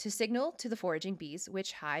used to signal to the foraging bees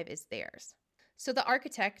which hive is theirs. So the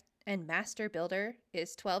architect and master builder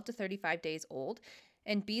is 12 to 35 days old,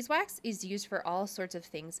 and beeswax is used for all sorts of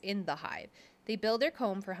things in the hive. They build their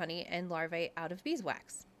comb for honey and larvae out of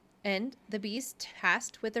beeswax. And the bees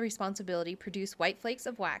tasked with the responsibility produce white flakes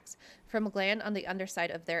of wax from a gland on the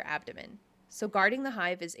underside of their abdomen. So guarding the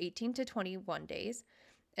hive is 18 to 21 days.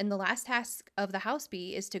 And the last task of the house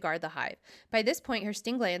bee is to guard the hive. By this point, her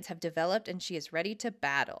sting glands have developed and she is ready to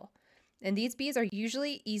battle. And these bees are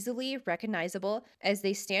usually easily recognizable as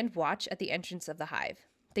they stand watch at the entrance of the hive.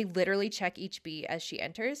 They literally check each bee as she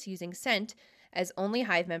enters using scent, as only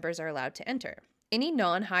hive members are allowed to enter. Any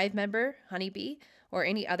non-hive member, honeybee, or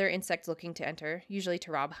any other insect looking to enter, usually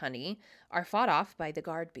to rob honey, are fought off by the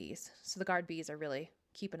guard bees. So the guard bees are really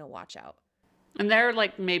keeping a watch out. And they're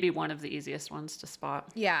like maybe one of the easiest ones to spot.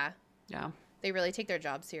 Yeah, Yeah. they really take their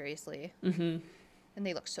job seriously. Mm-hmm. And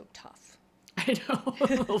they look so tough. I know.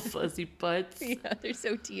 Little fuzzy butts. Yeah, they're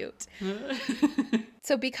so cute.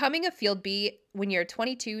 So becoming a field bee when you're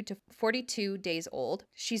 22 to 42 days old,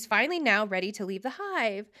 she's finally now ready to leave the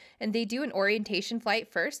hive. And they do an orientation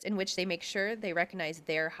flight first in which they make sure they recognize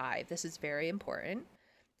their hive. This is very important.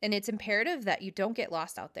 And it's imperative that you don't get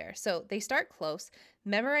lost out there. So they start close,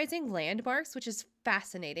 memorizing landmarks, which is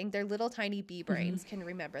fascinating. Their little tiny bee brains can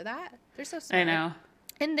remember that. They're so smart. I know.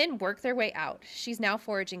 And then work their way out. She's now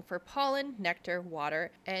foraging for pollen, nectar,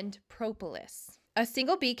 water, and propolis. A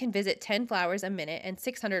single bee can visit 10 flowers a minute and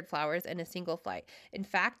 600 flowers in a single flight. In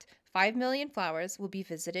fact, 5 million flowers will be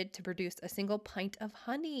visited to produce a single pint of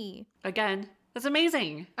honey. Again, that's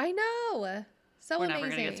amazing. I know. So We're amazing.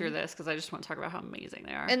 never going to get through this because I just want to talk about how amazing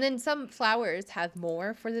they are. And then some flowers have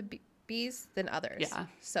more for the bees than others. Yeah.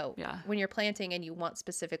 So Yeah. when you're planting and you want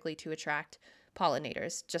specifically to attract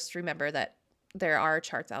pollinators, just remember that there are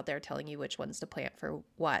charts out there telling you which ones to plant for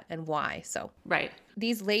what and why. So Right.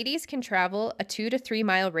 these ladies can travel a 2 to 3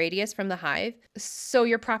 mile radius from the hive, so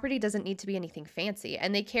your property doesn't need to be anything fancy.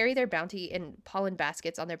 And they carry their bounty in pollen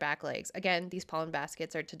baskets on their back legs. Again, these pollen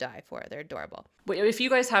baskets are to die for. They're adorable. Wait, if you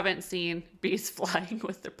guys haven't seen bees flying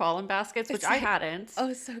with their pollen baskets, which I hadn't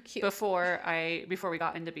Oh, so cute. before we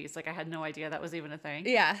got into bees, like I had no idea that was even a thing.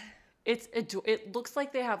 Yeah. It looks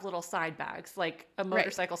like they have little side bags, like a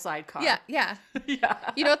motorcycle sidecar. Yeah, yeah. Yeah.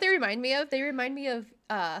 You know what they remind me of? They remind me of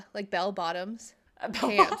like bell bottoms Bell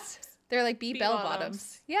pants. bottoms. They're like bee bell bottoms.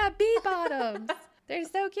 bottoms. Yeah, bee bottoms. They're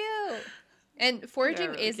so cute. And foraging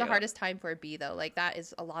They're really is the cute. hardest time for a bee, though. Like, that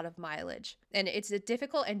is a lot of mileage. And it's a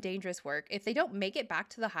difficult and dangerous work. If they don't make it back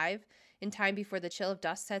to the hive in time before the chill of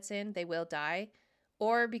dust sets in, they will die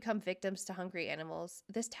or become victims to hungry animals.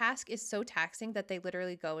 This task is so taxing that they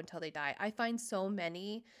literally go until they die. I find so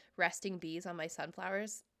many resting bees on my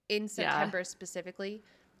sunflowers in September specifically.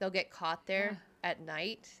 They'll get caught there at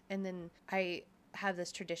night. And then I have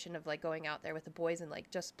this tradition of like going out there with the boys and like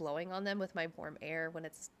just blowing on them with my warm air when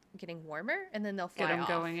it's getting warmer, and then they'll fly Get them off.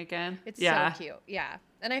 going again. It's yeah. so cute. Yeah.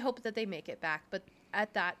 And I hope that they make it back. But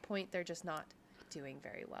at that point, they're just not doing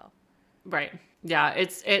very well. Right. Yeah.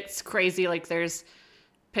 It's crazy. Like there's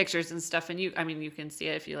pictures and stuff, and you can see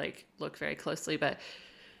it if you like look very closely, but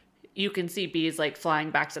you can see bees like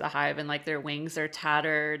flying back to the hive and like their wings are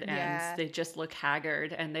tattered and they just look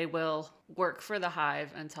haggard, and they will work for the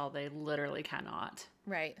hive until they literally cannot.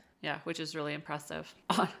 Right. Yeah, which is really impressive.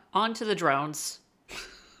 On to the drones.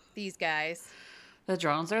 These guys. The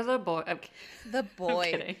drones are the boy. The boy.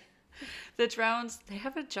 I'm kidding. The drones, they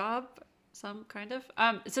have a job, some kind of.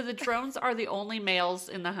 So the drones are the only males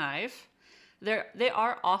in the hive. They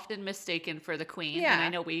are often mistaken for the queen. Yeah. And I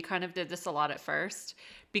know we kind of did this a lot at first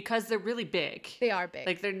because they're really big. They are big.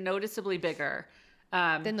 Like they're noticeably bigger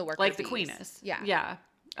than the worker like the bees. queen is. Yeah.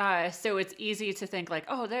 Yeah. So it's easy to think like,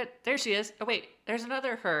 oh, there she is. Oh wait, there's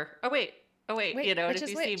another her. Oh wait, Wait, you know, which and if is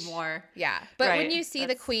you which? see more. Yeah. But when Right, you see the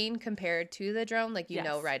that's- queen compared to the drone, like you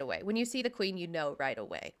know Yes. right away. When you see the queen, you know right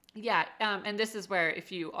away. Yeah, and this is where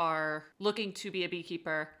if you are looking to be a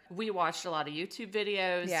beekeeper, we watched a lot of YouTube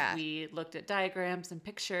videos. Yeah. We looked at diagrams and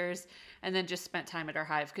pictures, and then just spent time at our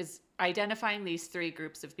hive because identifying these three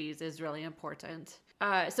groups of bees is really important.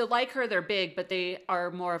 So like her, they're big, but they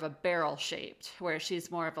are more of a barrel shaped, where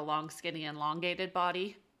she's more of a long, skinny, elongated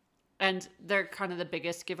body. And they're kind of the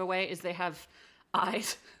biggest giveaway is they have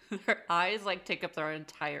eyes. Their eyes like take up their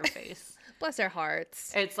entire face. Bless their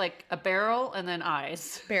hearts. It's like a barrel and then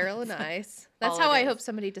eyes. Barrel and eyes. That's all how it I is. hope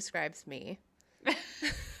somebody describes me.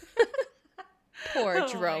 Poor Oh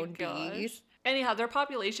my drone gosh. bees. Anyhow, their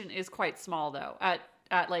population is quite small though.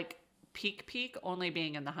 At like peak, only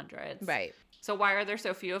being in the hundreds. Right. So why are there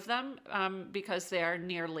so few of them? Because they are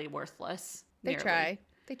nearly worthless. They try.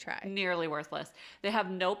 They try. Nearly worthless. They have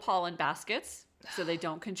no pollen baskets, so they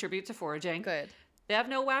don't contribute to foraging. Good. They have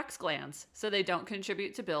no wax glands, so they don't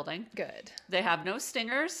contribute to building. Good. They have no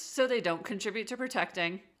stingers, so they don't contribute to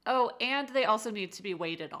protecting. Oh, and they also need to be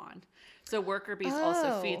waited on. So worker bees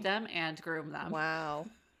also Oh. feed them and groom them. Wow.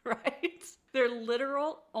 Right? Their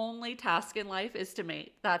literal only task in life is to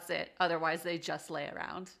mate. That's it. Otherwise, they just lay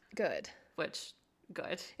around, Good. which,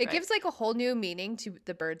 good. It right? gives like a whole new meaning to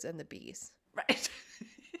the birds and the bees, Right.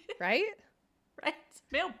 right? Right.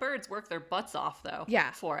 Male birds work their butts off, though.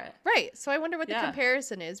 Yeah. For it. Right. So I wonder what the Yeah.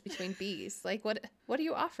 comparison is between bees. Like what are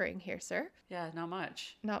you offering here, sir? Yeah, not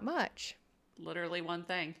much. Not much. Literally one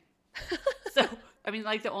thing. So, I mean,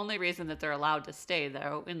 like the only reason that they're allowed to stay,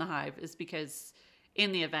 though, in the hive is because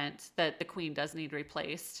in the event that the queen does need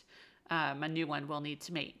replaced, a new one will need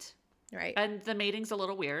to mate. Right. And the mating's a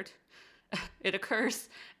little weird. It occurs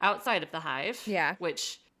outside of the hive. Yeah.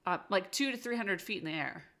 Which, like 200 to 300 feet in the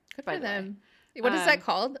air. Good by for the way. them. What is that Um,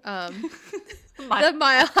 called? The My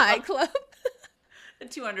Mile High Club.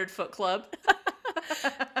 200-foot club.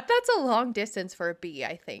 That's a long distance for a bee,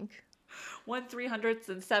 I think.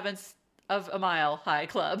 1/307th of a mile high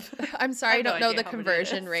club. I'm sorry, I have no don't know idea the how many it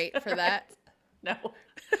conversion is. rate for that. No.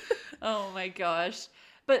 Oh my gosh.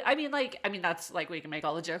 But I mean, that's like, we can make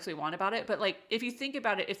all the jokes we want about it. But like, if you think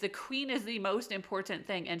about it, if the queen is the most important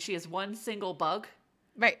thing and she is one single bug,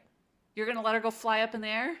 Right. you're going to let her go fly up in the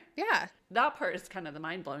air? Yeah. That part is kind of the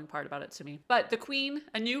mind blowing part about it to me. But the queen,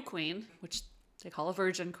 a new queen, which they call a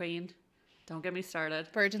virgin queen, Don't get me started.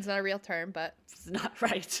 Virgin's not a real term, but It's not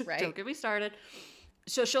right. Right. Don't get me started.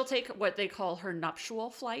 So she'll take what they call her nuptial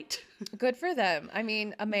flight. good for them. I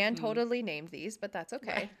mean, a man totally named these, but that's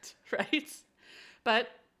okay. Right. But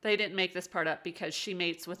they didn't make this part up because she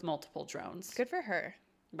mates with multiple drones. Good for her.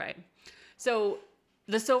 Right. So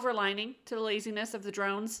the silver lining to the laziness of the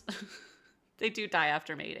drones, they do die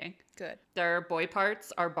after mating. Good. Their boy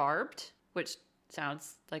parts are barbed, which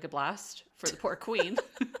sounds like a blast for the poor queen.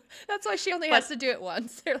 That's why she only has to do it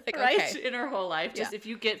once. They're like, Right? okay. In her whole life. Just Yeah. if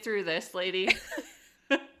you get through this, lady,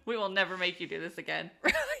 we will never make you do this again.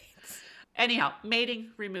 Right. Anyhow, mating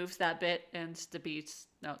removes that bit and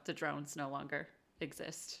the drones no longer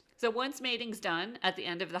exist. So once mating's done at the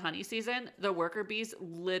end of the honey season, the worker bees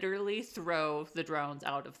literally throw the drones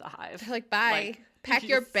out of the hive. They're like, bye. Pack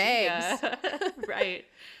your bags. Yeah. Right.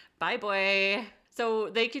 Bye, boy. So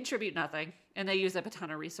they contribute nothing and they use up a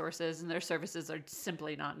ton of resources and their services are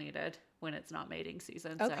simply not needed when it's not mating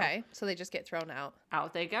season. Okay. So they just get thrown out. So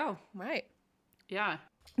out they go. Right. Yeah.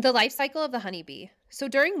 The life cycle of the honeybee. So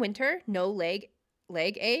during winter, no laying.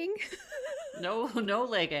 No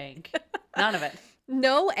leg egg. None of it.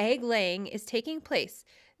 No egg laying is taking place.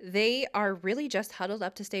 They are really just huddled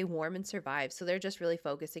up to stay warm and survive. So they're just really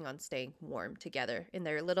focusing on staying warm together in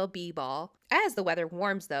their little bee ball. As the weather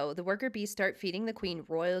warms, though, the worker bees start feeding the queen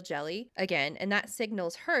royal jelly again, and that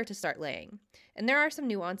signals her to start laying. And there are some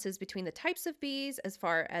nuances between the types of bees as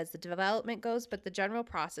far as the development goes, but the general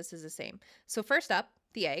process is the same. So first up,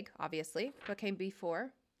 the egg, obviously. What came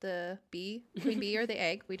before? The bee, queen bee, or the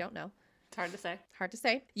egg? We don't know. It's hard to say. Hard to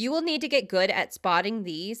say. You will need to get good at spotting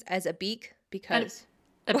these as a beak because...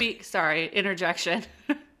 A beak, sorry, interjection.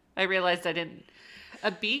 I realized I didn't.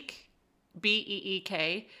 A beak,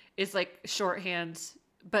 B-E-E-K, is like shorthand,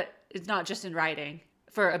 but it's not just in writing,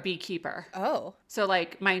 for a beekeeper. Oh. So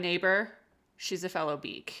like my neighbor, she's a fellow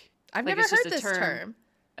beak. I've Like, never it's just heard a this term.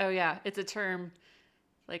 Oh yeah, it's a term,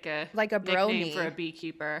 like a brony. nickname for a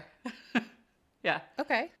beekeeper. Yeah.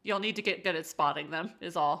 Okay. You'll need to get good at spotting them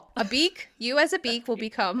is all. A beak, you as a beak will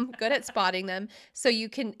become good at spotting them so you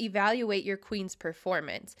can evaluate your queen's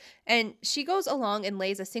performance. And she goes along and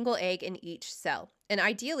lays a single egg in each cell. And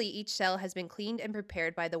ideally, each cell has been cleaned and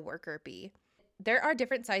prepared by the worker bee. There are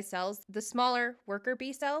different size cells. The smaller worker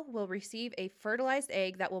bee cell will receive a fertilized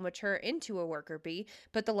egg that will mature into a worker bee,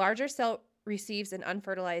 but the larger cell receives an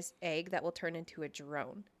unfertilized egg that will turn into a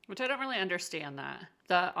drone. Which I don't really understand that.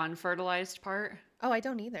 The unfertilized part. Oh, I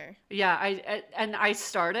don't either. Yeah, I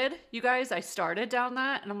started, you guys, I started down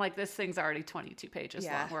that and I'm like, this thing's already 22 pages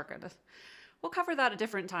Yeah. long. We'll cover that a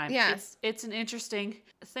different time. Yeah. It's an interesting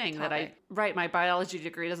thing Topic. that my biology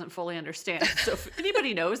degree doesn't fully understand. So if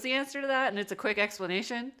anybody knows the answer to that and it's a quick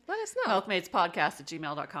explanation, Let us know.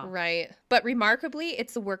 milkmaidspodcast@gmail.com. Right. But remarkably,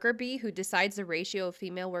 it's the worker bee who decides the ratio of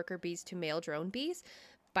female worker bees to male drone bees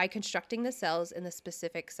by constructing the cells in the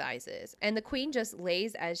specific sizes. And the queen just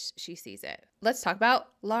lays as she sees it. Let's talk about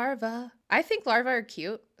larvae. I think larvae are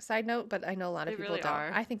cute, side note, but I know a lot of They people really don't.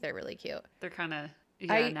 are. I think they're really cute. They're kind of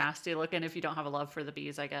I- nasty looking if you don't have a love for the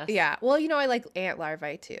bees, I guess. Yeah. Well, I like ant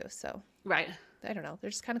larvae too. So Right. I don't know. They're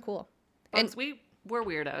just kind of cool. Bugs, we're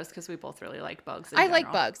weirdos because we both really like bugs. in I like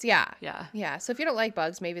general. bugs. Yeah. Yeah. Yeah, so if you don't like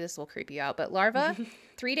bugs, maybe this will creep you out. But larvae,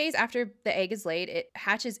 3 days after the egg is laid, it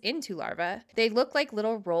hatches into larvae. They look like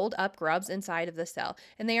little rolled up grubs inside of the cell,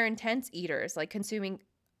 and they are intense eaters, like consuming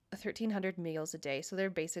 1,300 meals a day. So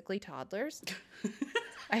they're basically toddlers.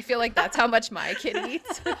 I feel like that's how much my kid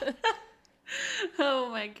eats. Oh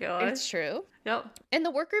my gosh. It's true. Yep. And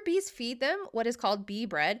the worker bees feed them what is called bee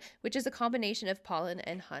bread, which is a combination of pollen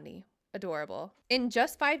and honey. Adorable. In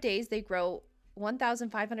just 5 days, they grow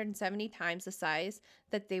 1,570 times the size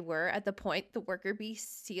that they were at the point the worker bees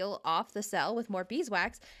seal off the cell with more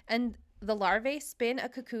beeswax, and the larvae spin a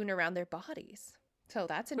cocoon around their bodies. So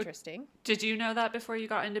that's interesting. Did you know that before you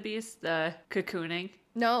got into bees, the cocooning?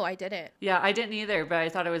 No, I didn't. Yeah, I didn't either, but I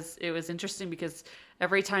thought it was interesting because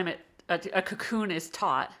every time a cocoon is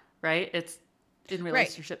taught, right? It's in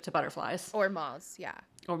relationship to butterflies Or moths, yeah.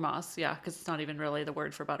 or moths, yeah, because it's not even really the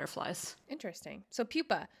word for butterflies. Interesting. So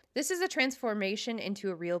pupa. This is a transformation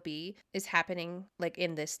into a real bee is happening like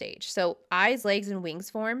in this stage. So eyes, legs, and wings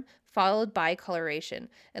form, followed by coloration.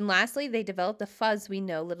 And lastly, they develop the fuzz we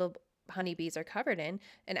know little honeybees are covered in.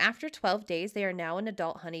 And after 12 days, they are now an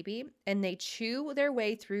adult honeybee and they chew their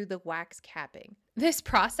way through the wax capping. This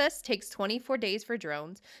process takes 24 days for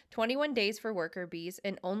drones, 21 days for worker bees,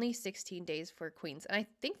 and only 16 days for queens. And I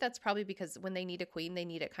think that's probably because when they need a queen, they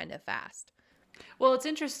need it kind of fast. Well, it's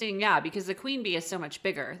interesting, yeah, because the queen bee is so much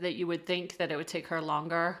bigger that you would think that it would take her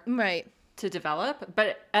longer Right. to develop,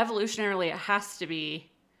 but evolutionarily it has to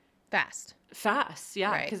be fast.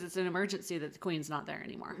 Yeah, Right. because it's an emergency that the queen's not there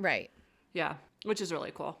anymore. Right. Yeah, which is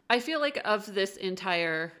really cool. I feel like of this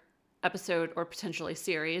entire episode or potentially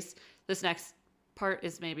series, this next part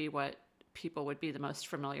is maybe what people would be the most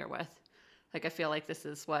familiar with. Like, I feel like this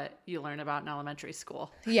is what you learn about in elementary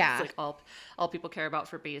school. Yeah. It's like all people care about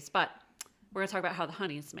for bees. But we're going to talk about how the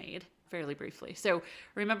honey is made fairly briefly. So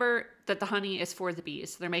remember that the honey is for the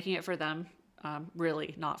bees. They're making it for them,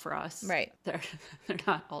 really not for us. Right. They're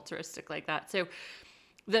not altruistic like that. So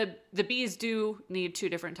the bees do need two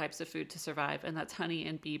different types of food to survive, and that's honey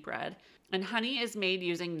and bee bread. And honey is made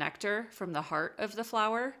using nectar from the heart of the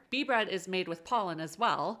flower. Bee bread is made with pollen as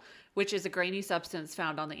well, which is a grainy substance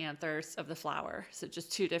found on the anthers of the flower. So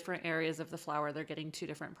just two different areas of the flower, they're getting two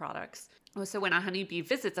different products. So when a honeybee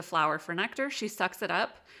visits a flower for nectar, she sucks it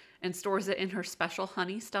up and stores it in her special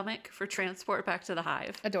honey stomach for transport back to the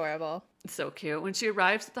hive. Adorable. So cute. When she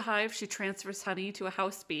arrives at the hive, she transfers honey to a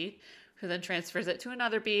house bee, who then transfers it to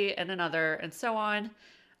another bee and another, and so on.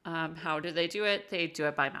 How do they do it? They do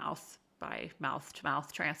it by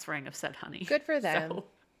mouth-to-mouth transferring of said honey. Good for them.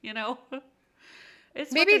 So,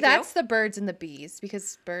 it's Maybe what they that's do. the birds and the bees,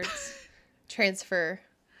 because birds transfer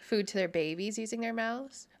food to their babies using their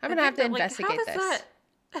mouths. I'm going to have to investigate how does this.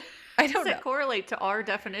 That, I does don't know. it correlate to our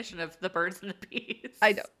definition of the birds and the bees?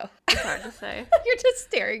 I don't know. It's hard to say. You're just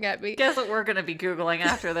staring at me. Guess what we're going to be Googling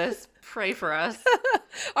after this? Pray for us.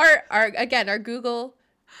 Our Google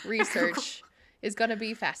research is going to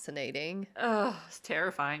be fascinating. Oh, it's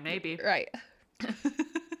terrifying, maybe. Right.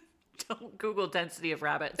 Don't Google density of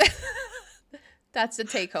rabbits. That's the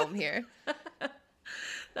take home here.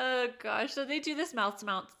 Oh, gosh. So they do this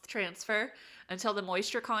mouth-to-mouth transfer until the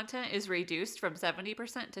moisture content is reduced from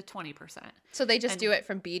 70% to 20%. So they just do it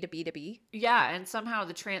from bee to bee to bee? Yeah, and somehow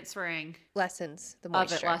the transferring Lessens the of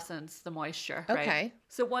moisture. it lessens the moisture. Right? Okay.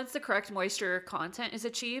 So once the correct moisture content is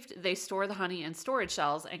achieved, they store the honey in storage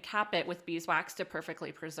shells and cap it with beeswax to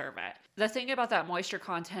perfectly preserve it. The thing about that moisture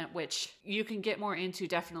content, which you can get more into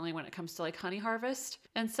definitely when it comes to like honey harvest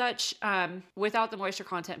and such, without the moisture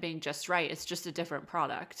content being just right, it's just a different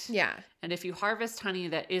product. Yeah. And if you harvest honey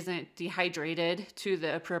that isn't dehydrated to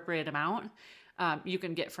the appropriate amount, you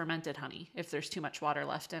can get fermented honey if there's too much water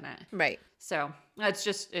left in it. Right. So it's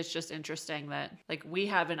just interesting that like we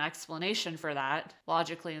have an explanation for that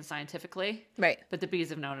logically and scientifically, Right. but the bees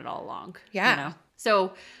have known it all along. Yeah.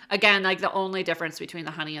 So again, like the only difference between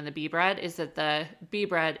the honey and the bee bread is that the bee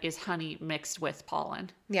bread is honey mixed with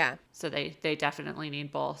pollen. Yeah. So they definitely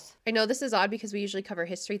need both. I know this is odd because we usually cover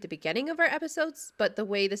history at the beginning of our episodes, but the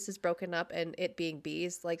way this is broken up and it being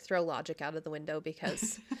bees, like throw logic out of the window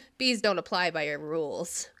because bees don't apply by your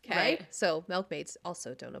rules. Okay. Right. So milkmaids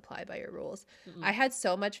also don't apply by your rules. I had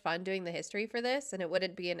so much fun doing the history for this, and it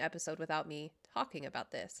wouldn't be an episode without me talking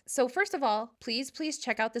about this. So first of all, please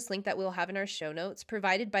check out this link that we'll have in our show notes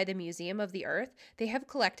provided by the Museum of the Earth. They have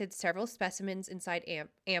collected several specimens inside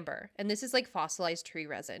amber, and this is like fossilized tree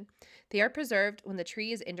resin. They are preserved when the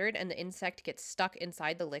tree is injured and the insect gets stuck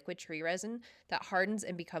inside the liquid tree resin that hardens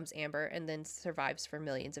and becomes amber and then survives for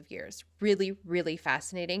millions of years. Really, really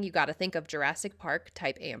fascinating. You got to think of Jurassic Park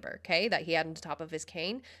type amber, okay, that he had on the top of his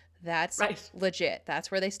cane. That's Right. legit.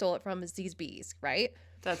 That's where they stole it from, is these bees, right?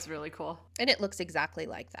 That's really cool. And it looks exactly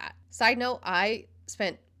like that. Side note, I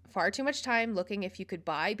spent far too much time looking if you could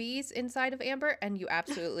buy bees inside of amber, and you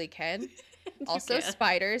absolutely can. Also can.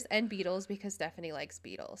 spiders and beetles, because Stephanie likes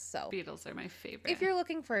beetles. So Beetles are my favorite. if you're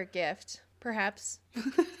looking for a gift, perhaps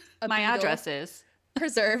a my beetle address is.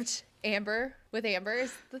 preserved amber with amber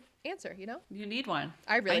is the answer, you know? You need one.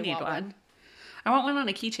 I really need want one. I want one on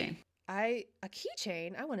a keychain. A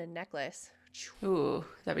keychain. I want a necklace. Ooh,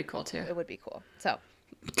 that'd be cool too. It would be cool. So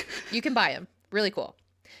you can buy them. Really cool.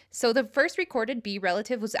 So the first recorded bee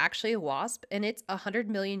relative was actually a wasp, and it's 100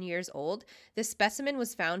 million years old. This specimen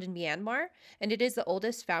was found in Myanmar, and it is the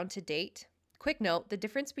oldest found to date. Quick note, the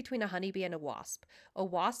difference between a honeybee and a wasp. A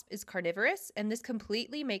wasp is carnivorous, and this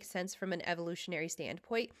completely makes sense from an evolutionary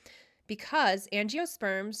standpoint because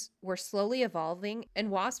angiosperms were slowly evolving,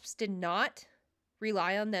 and wasps did not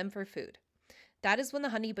rely on them for food. That is when the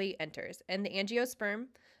honeybee enters, and the angiosperm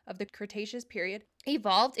of the Cretaceous period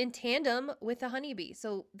evolved in tandem with the honeybee.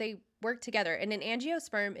 So they work together. And an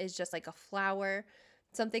angiosperm is just like a flower,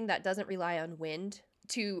 something that doesn't rely on wind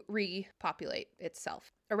to repopulate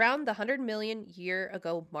itself. Around the 100 million year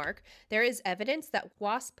ago mark, there is evidence that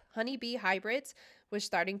wasp honeybee hybrids was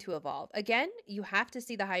starting to evolve. Again, you have to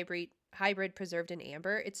see the hybrid preserved in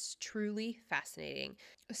amber. It's truly fascinating.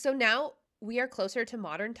 So now we are closer to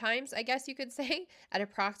modern times, I guess you could say, at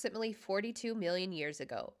approximately 42 million years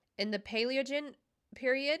ago. In the Paleogen,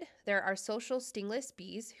 period, there are social stingless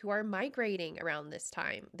bees who are migrating around this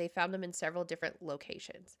time. They found them in several different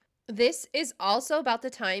locations. This is also about the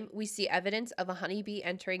time we see evidence of a honeybee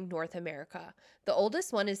entering North America. The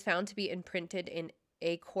oldest one is found to be imprinted in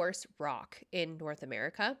a coarse rock in North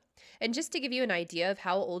America. And just to give you an idea of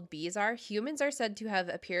how old bees are, humans are said to have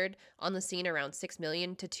appeared on the scene around 6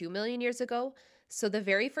 million to 2 million years ago. So the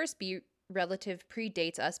very first bee relative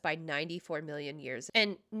predates us by 94 million years.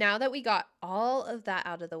 And now that we got all of that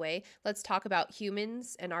out of the way, let's talk about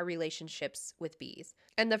humans and our relationships with bees.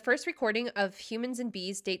 And the first recording of humans and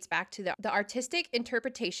bees dates back to the artistic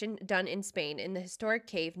interpretation done in Spain in the historic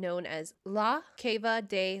cave known as La Cava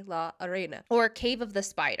de la Arena, or Cave of the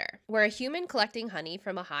Spider, where a human collecting honey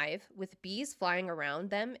from a hive with bees flying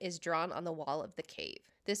around them is drawn on the wall of the cave.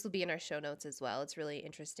 This will be in our show notes as well. It's really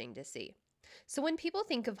interesting to see. So when people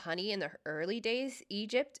think of honey in the early days,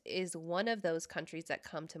 Egypt is one of those countries that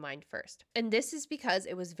come to mind first. And this is because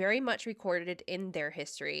it was very much recorded in their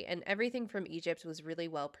history, and everything from Egypt was really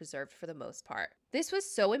well preserved for the most part. This was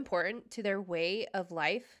so important to their way of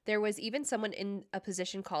life. There was even someone in a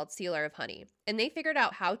position called sealer of honey, and they figured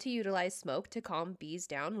out how to utilize smoke to calm bees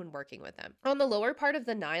down when working with them. On the lower part of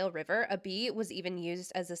the Nile River, a bee was even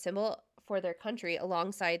used as a symbol for their country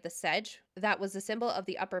alongside the sedge that was the symbol of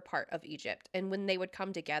the upper part of Egypt. And when they would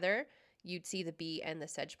come together, you'd see the bee and the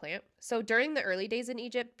sedge plant. So during the early days in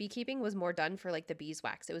Egypt, beekeeping was more done for like the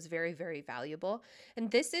beeswax. It was very, very valuable. And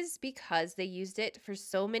this is because they used it for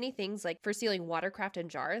so many things, like for sealing watercraft and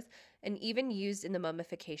jars, and even used in the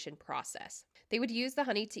mummification process. They would use the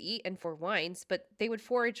honey to eat and for wines, but they would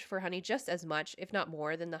forage for honey just as much, if not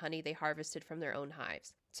more, than the honey they harvested from their own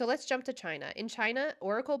hives. So let's jump to China. In China,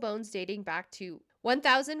 oracle bones dating back to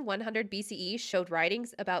 1100 BCE showed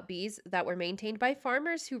writings about bees that were maintained by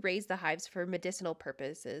farmers who raised the hives for medicinal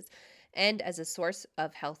purposes and as a source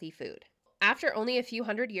of healthy food. After only a few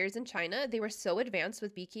hundred years in China, they were so advanced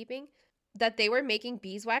with beekeeping that they were making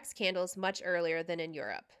beeswax candles much earlier than in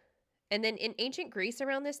Europe. And then in ancient Greece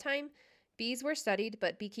around this time, bees were studied,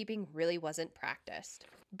 but beekeeping really wasn't practiced.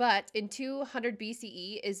 But in 200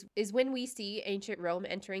 BCE is when we see ancient Rome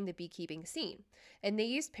entering the beekeeping scene. And they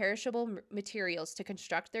used perishable materials to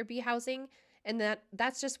construct their bee housing. And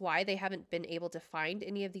that's just why they haven't been able to find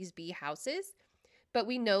any of these bee houses. But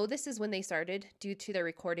we know this is when they started due to their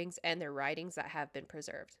recordings and their writings that have been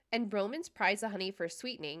preserved. And Romans prized the honey for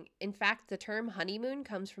sweetening. In fact, the term honeymoon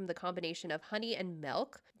comes from the combination of honey and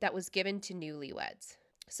milk that was given to newlyweds.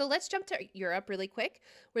 So let's jump to Europe really quick,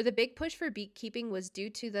 where the big push for beekeeping was due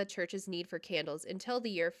to the church's need for candles until the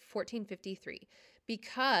year 1453,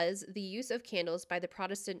 because the use of candles by the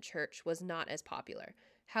Protestant church was not as popular.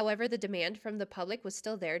 However, the demand from the public was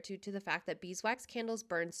still there due to the fact that beeswax candles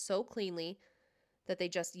burned so cleanly that they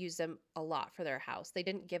just used them a lot for their house. They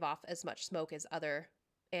didn't give off as much smoke as other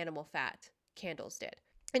animal fat candles did.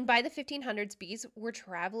 And by the 1500s, bees were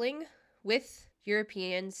traveling with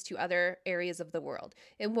Europeans to other areas of the world.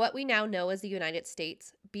 In what we now know as the United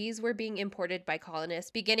States, bees were being imported by colonists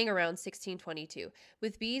beginning around 1622,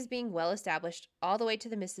 with bees being well established all the way to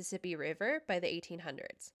the Mississippi River by the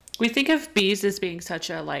 1800s. We think of bees as being such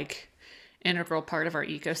a integral part of our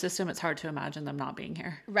ecosystem. It's hard to imagine them not being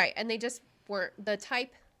here. Right, and they just weren't, the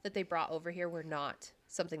type that they brought over here were not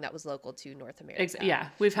something that was local to North America. Yeah,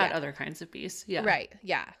 we've had other kinds of bees. Yeah. Right,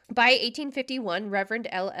 yeah. By 1851, Reverend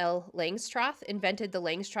L.L. Langstroth invented the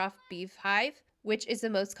Langstroth beehive, hive, which is the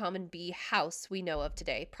most common bee house we know of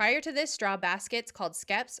today. Prior to this, straw baskets called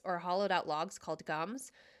skeps or hollowed out logs called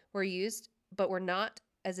gums were used, but were not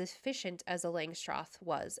as efficient as a Langstroth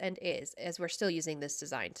was and is, as we're still using this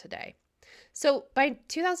design today. So by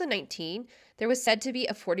 2019, there was said to be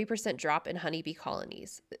a 40% drop in honeybee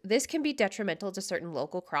colonies. This can be detrimental to certain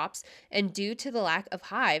local crops, and due to the lack of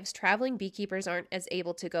hives, traveling beekeepers aren't as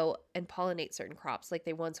able to go and pollinate certain crops like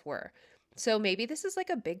they once were. So maybe this is like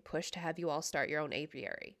a big push to have you all start your own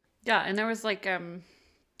apiary. Yeah, and there was a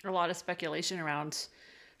lot of speculation around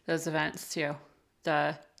those events too.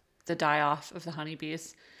 The die-off of the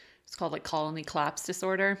honeybees. It's called colony collapse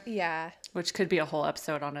disorder. Yeah. Which could be a whole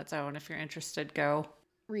episode on its own. If you're interested, go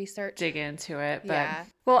research. Dig into it. But, yeah.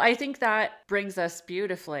 Well, I think that brings us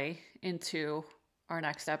beautifully into our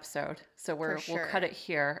next episode. So we'll cut it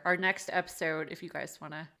here. Our next episode, if you guys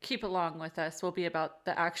want to keep along with us, will be about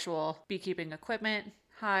the actual beekeeping equipment,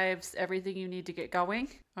 hives, everything you need to get going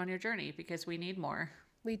on your journey, because we need more.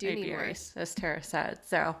 We do need more. As Tara said.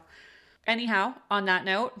 So anyhow, on that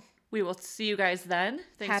note, we will see you guys then.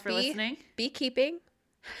 Thanks for listening. Beekeeping.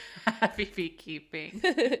 Happy beekeeping.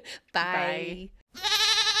 Bye.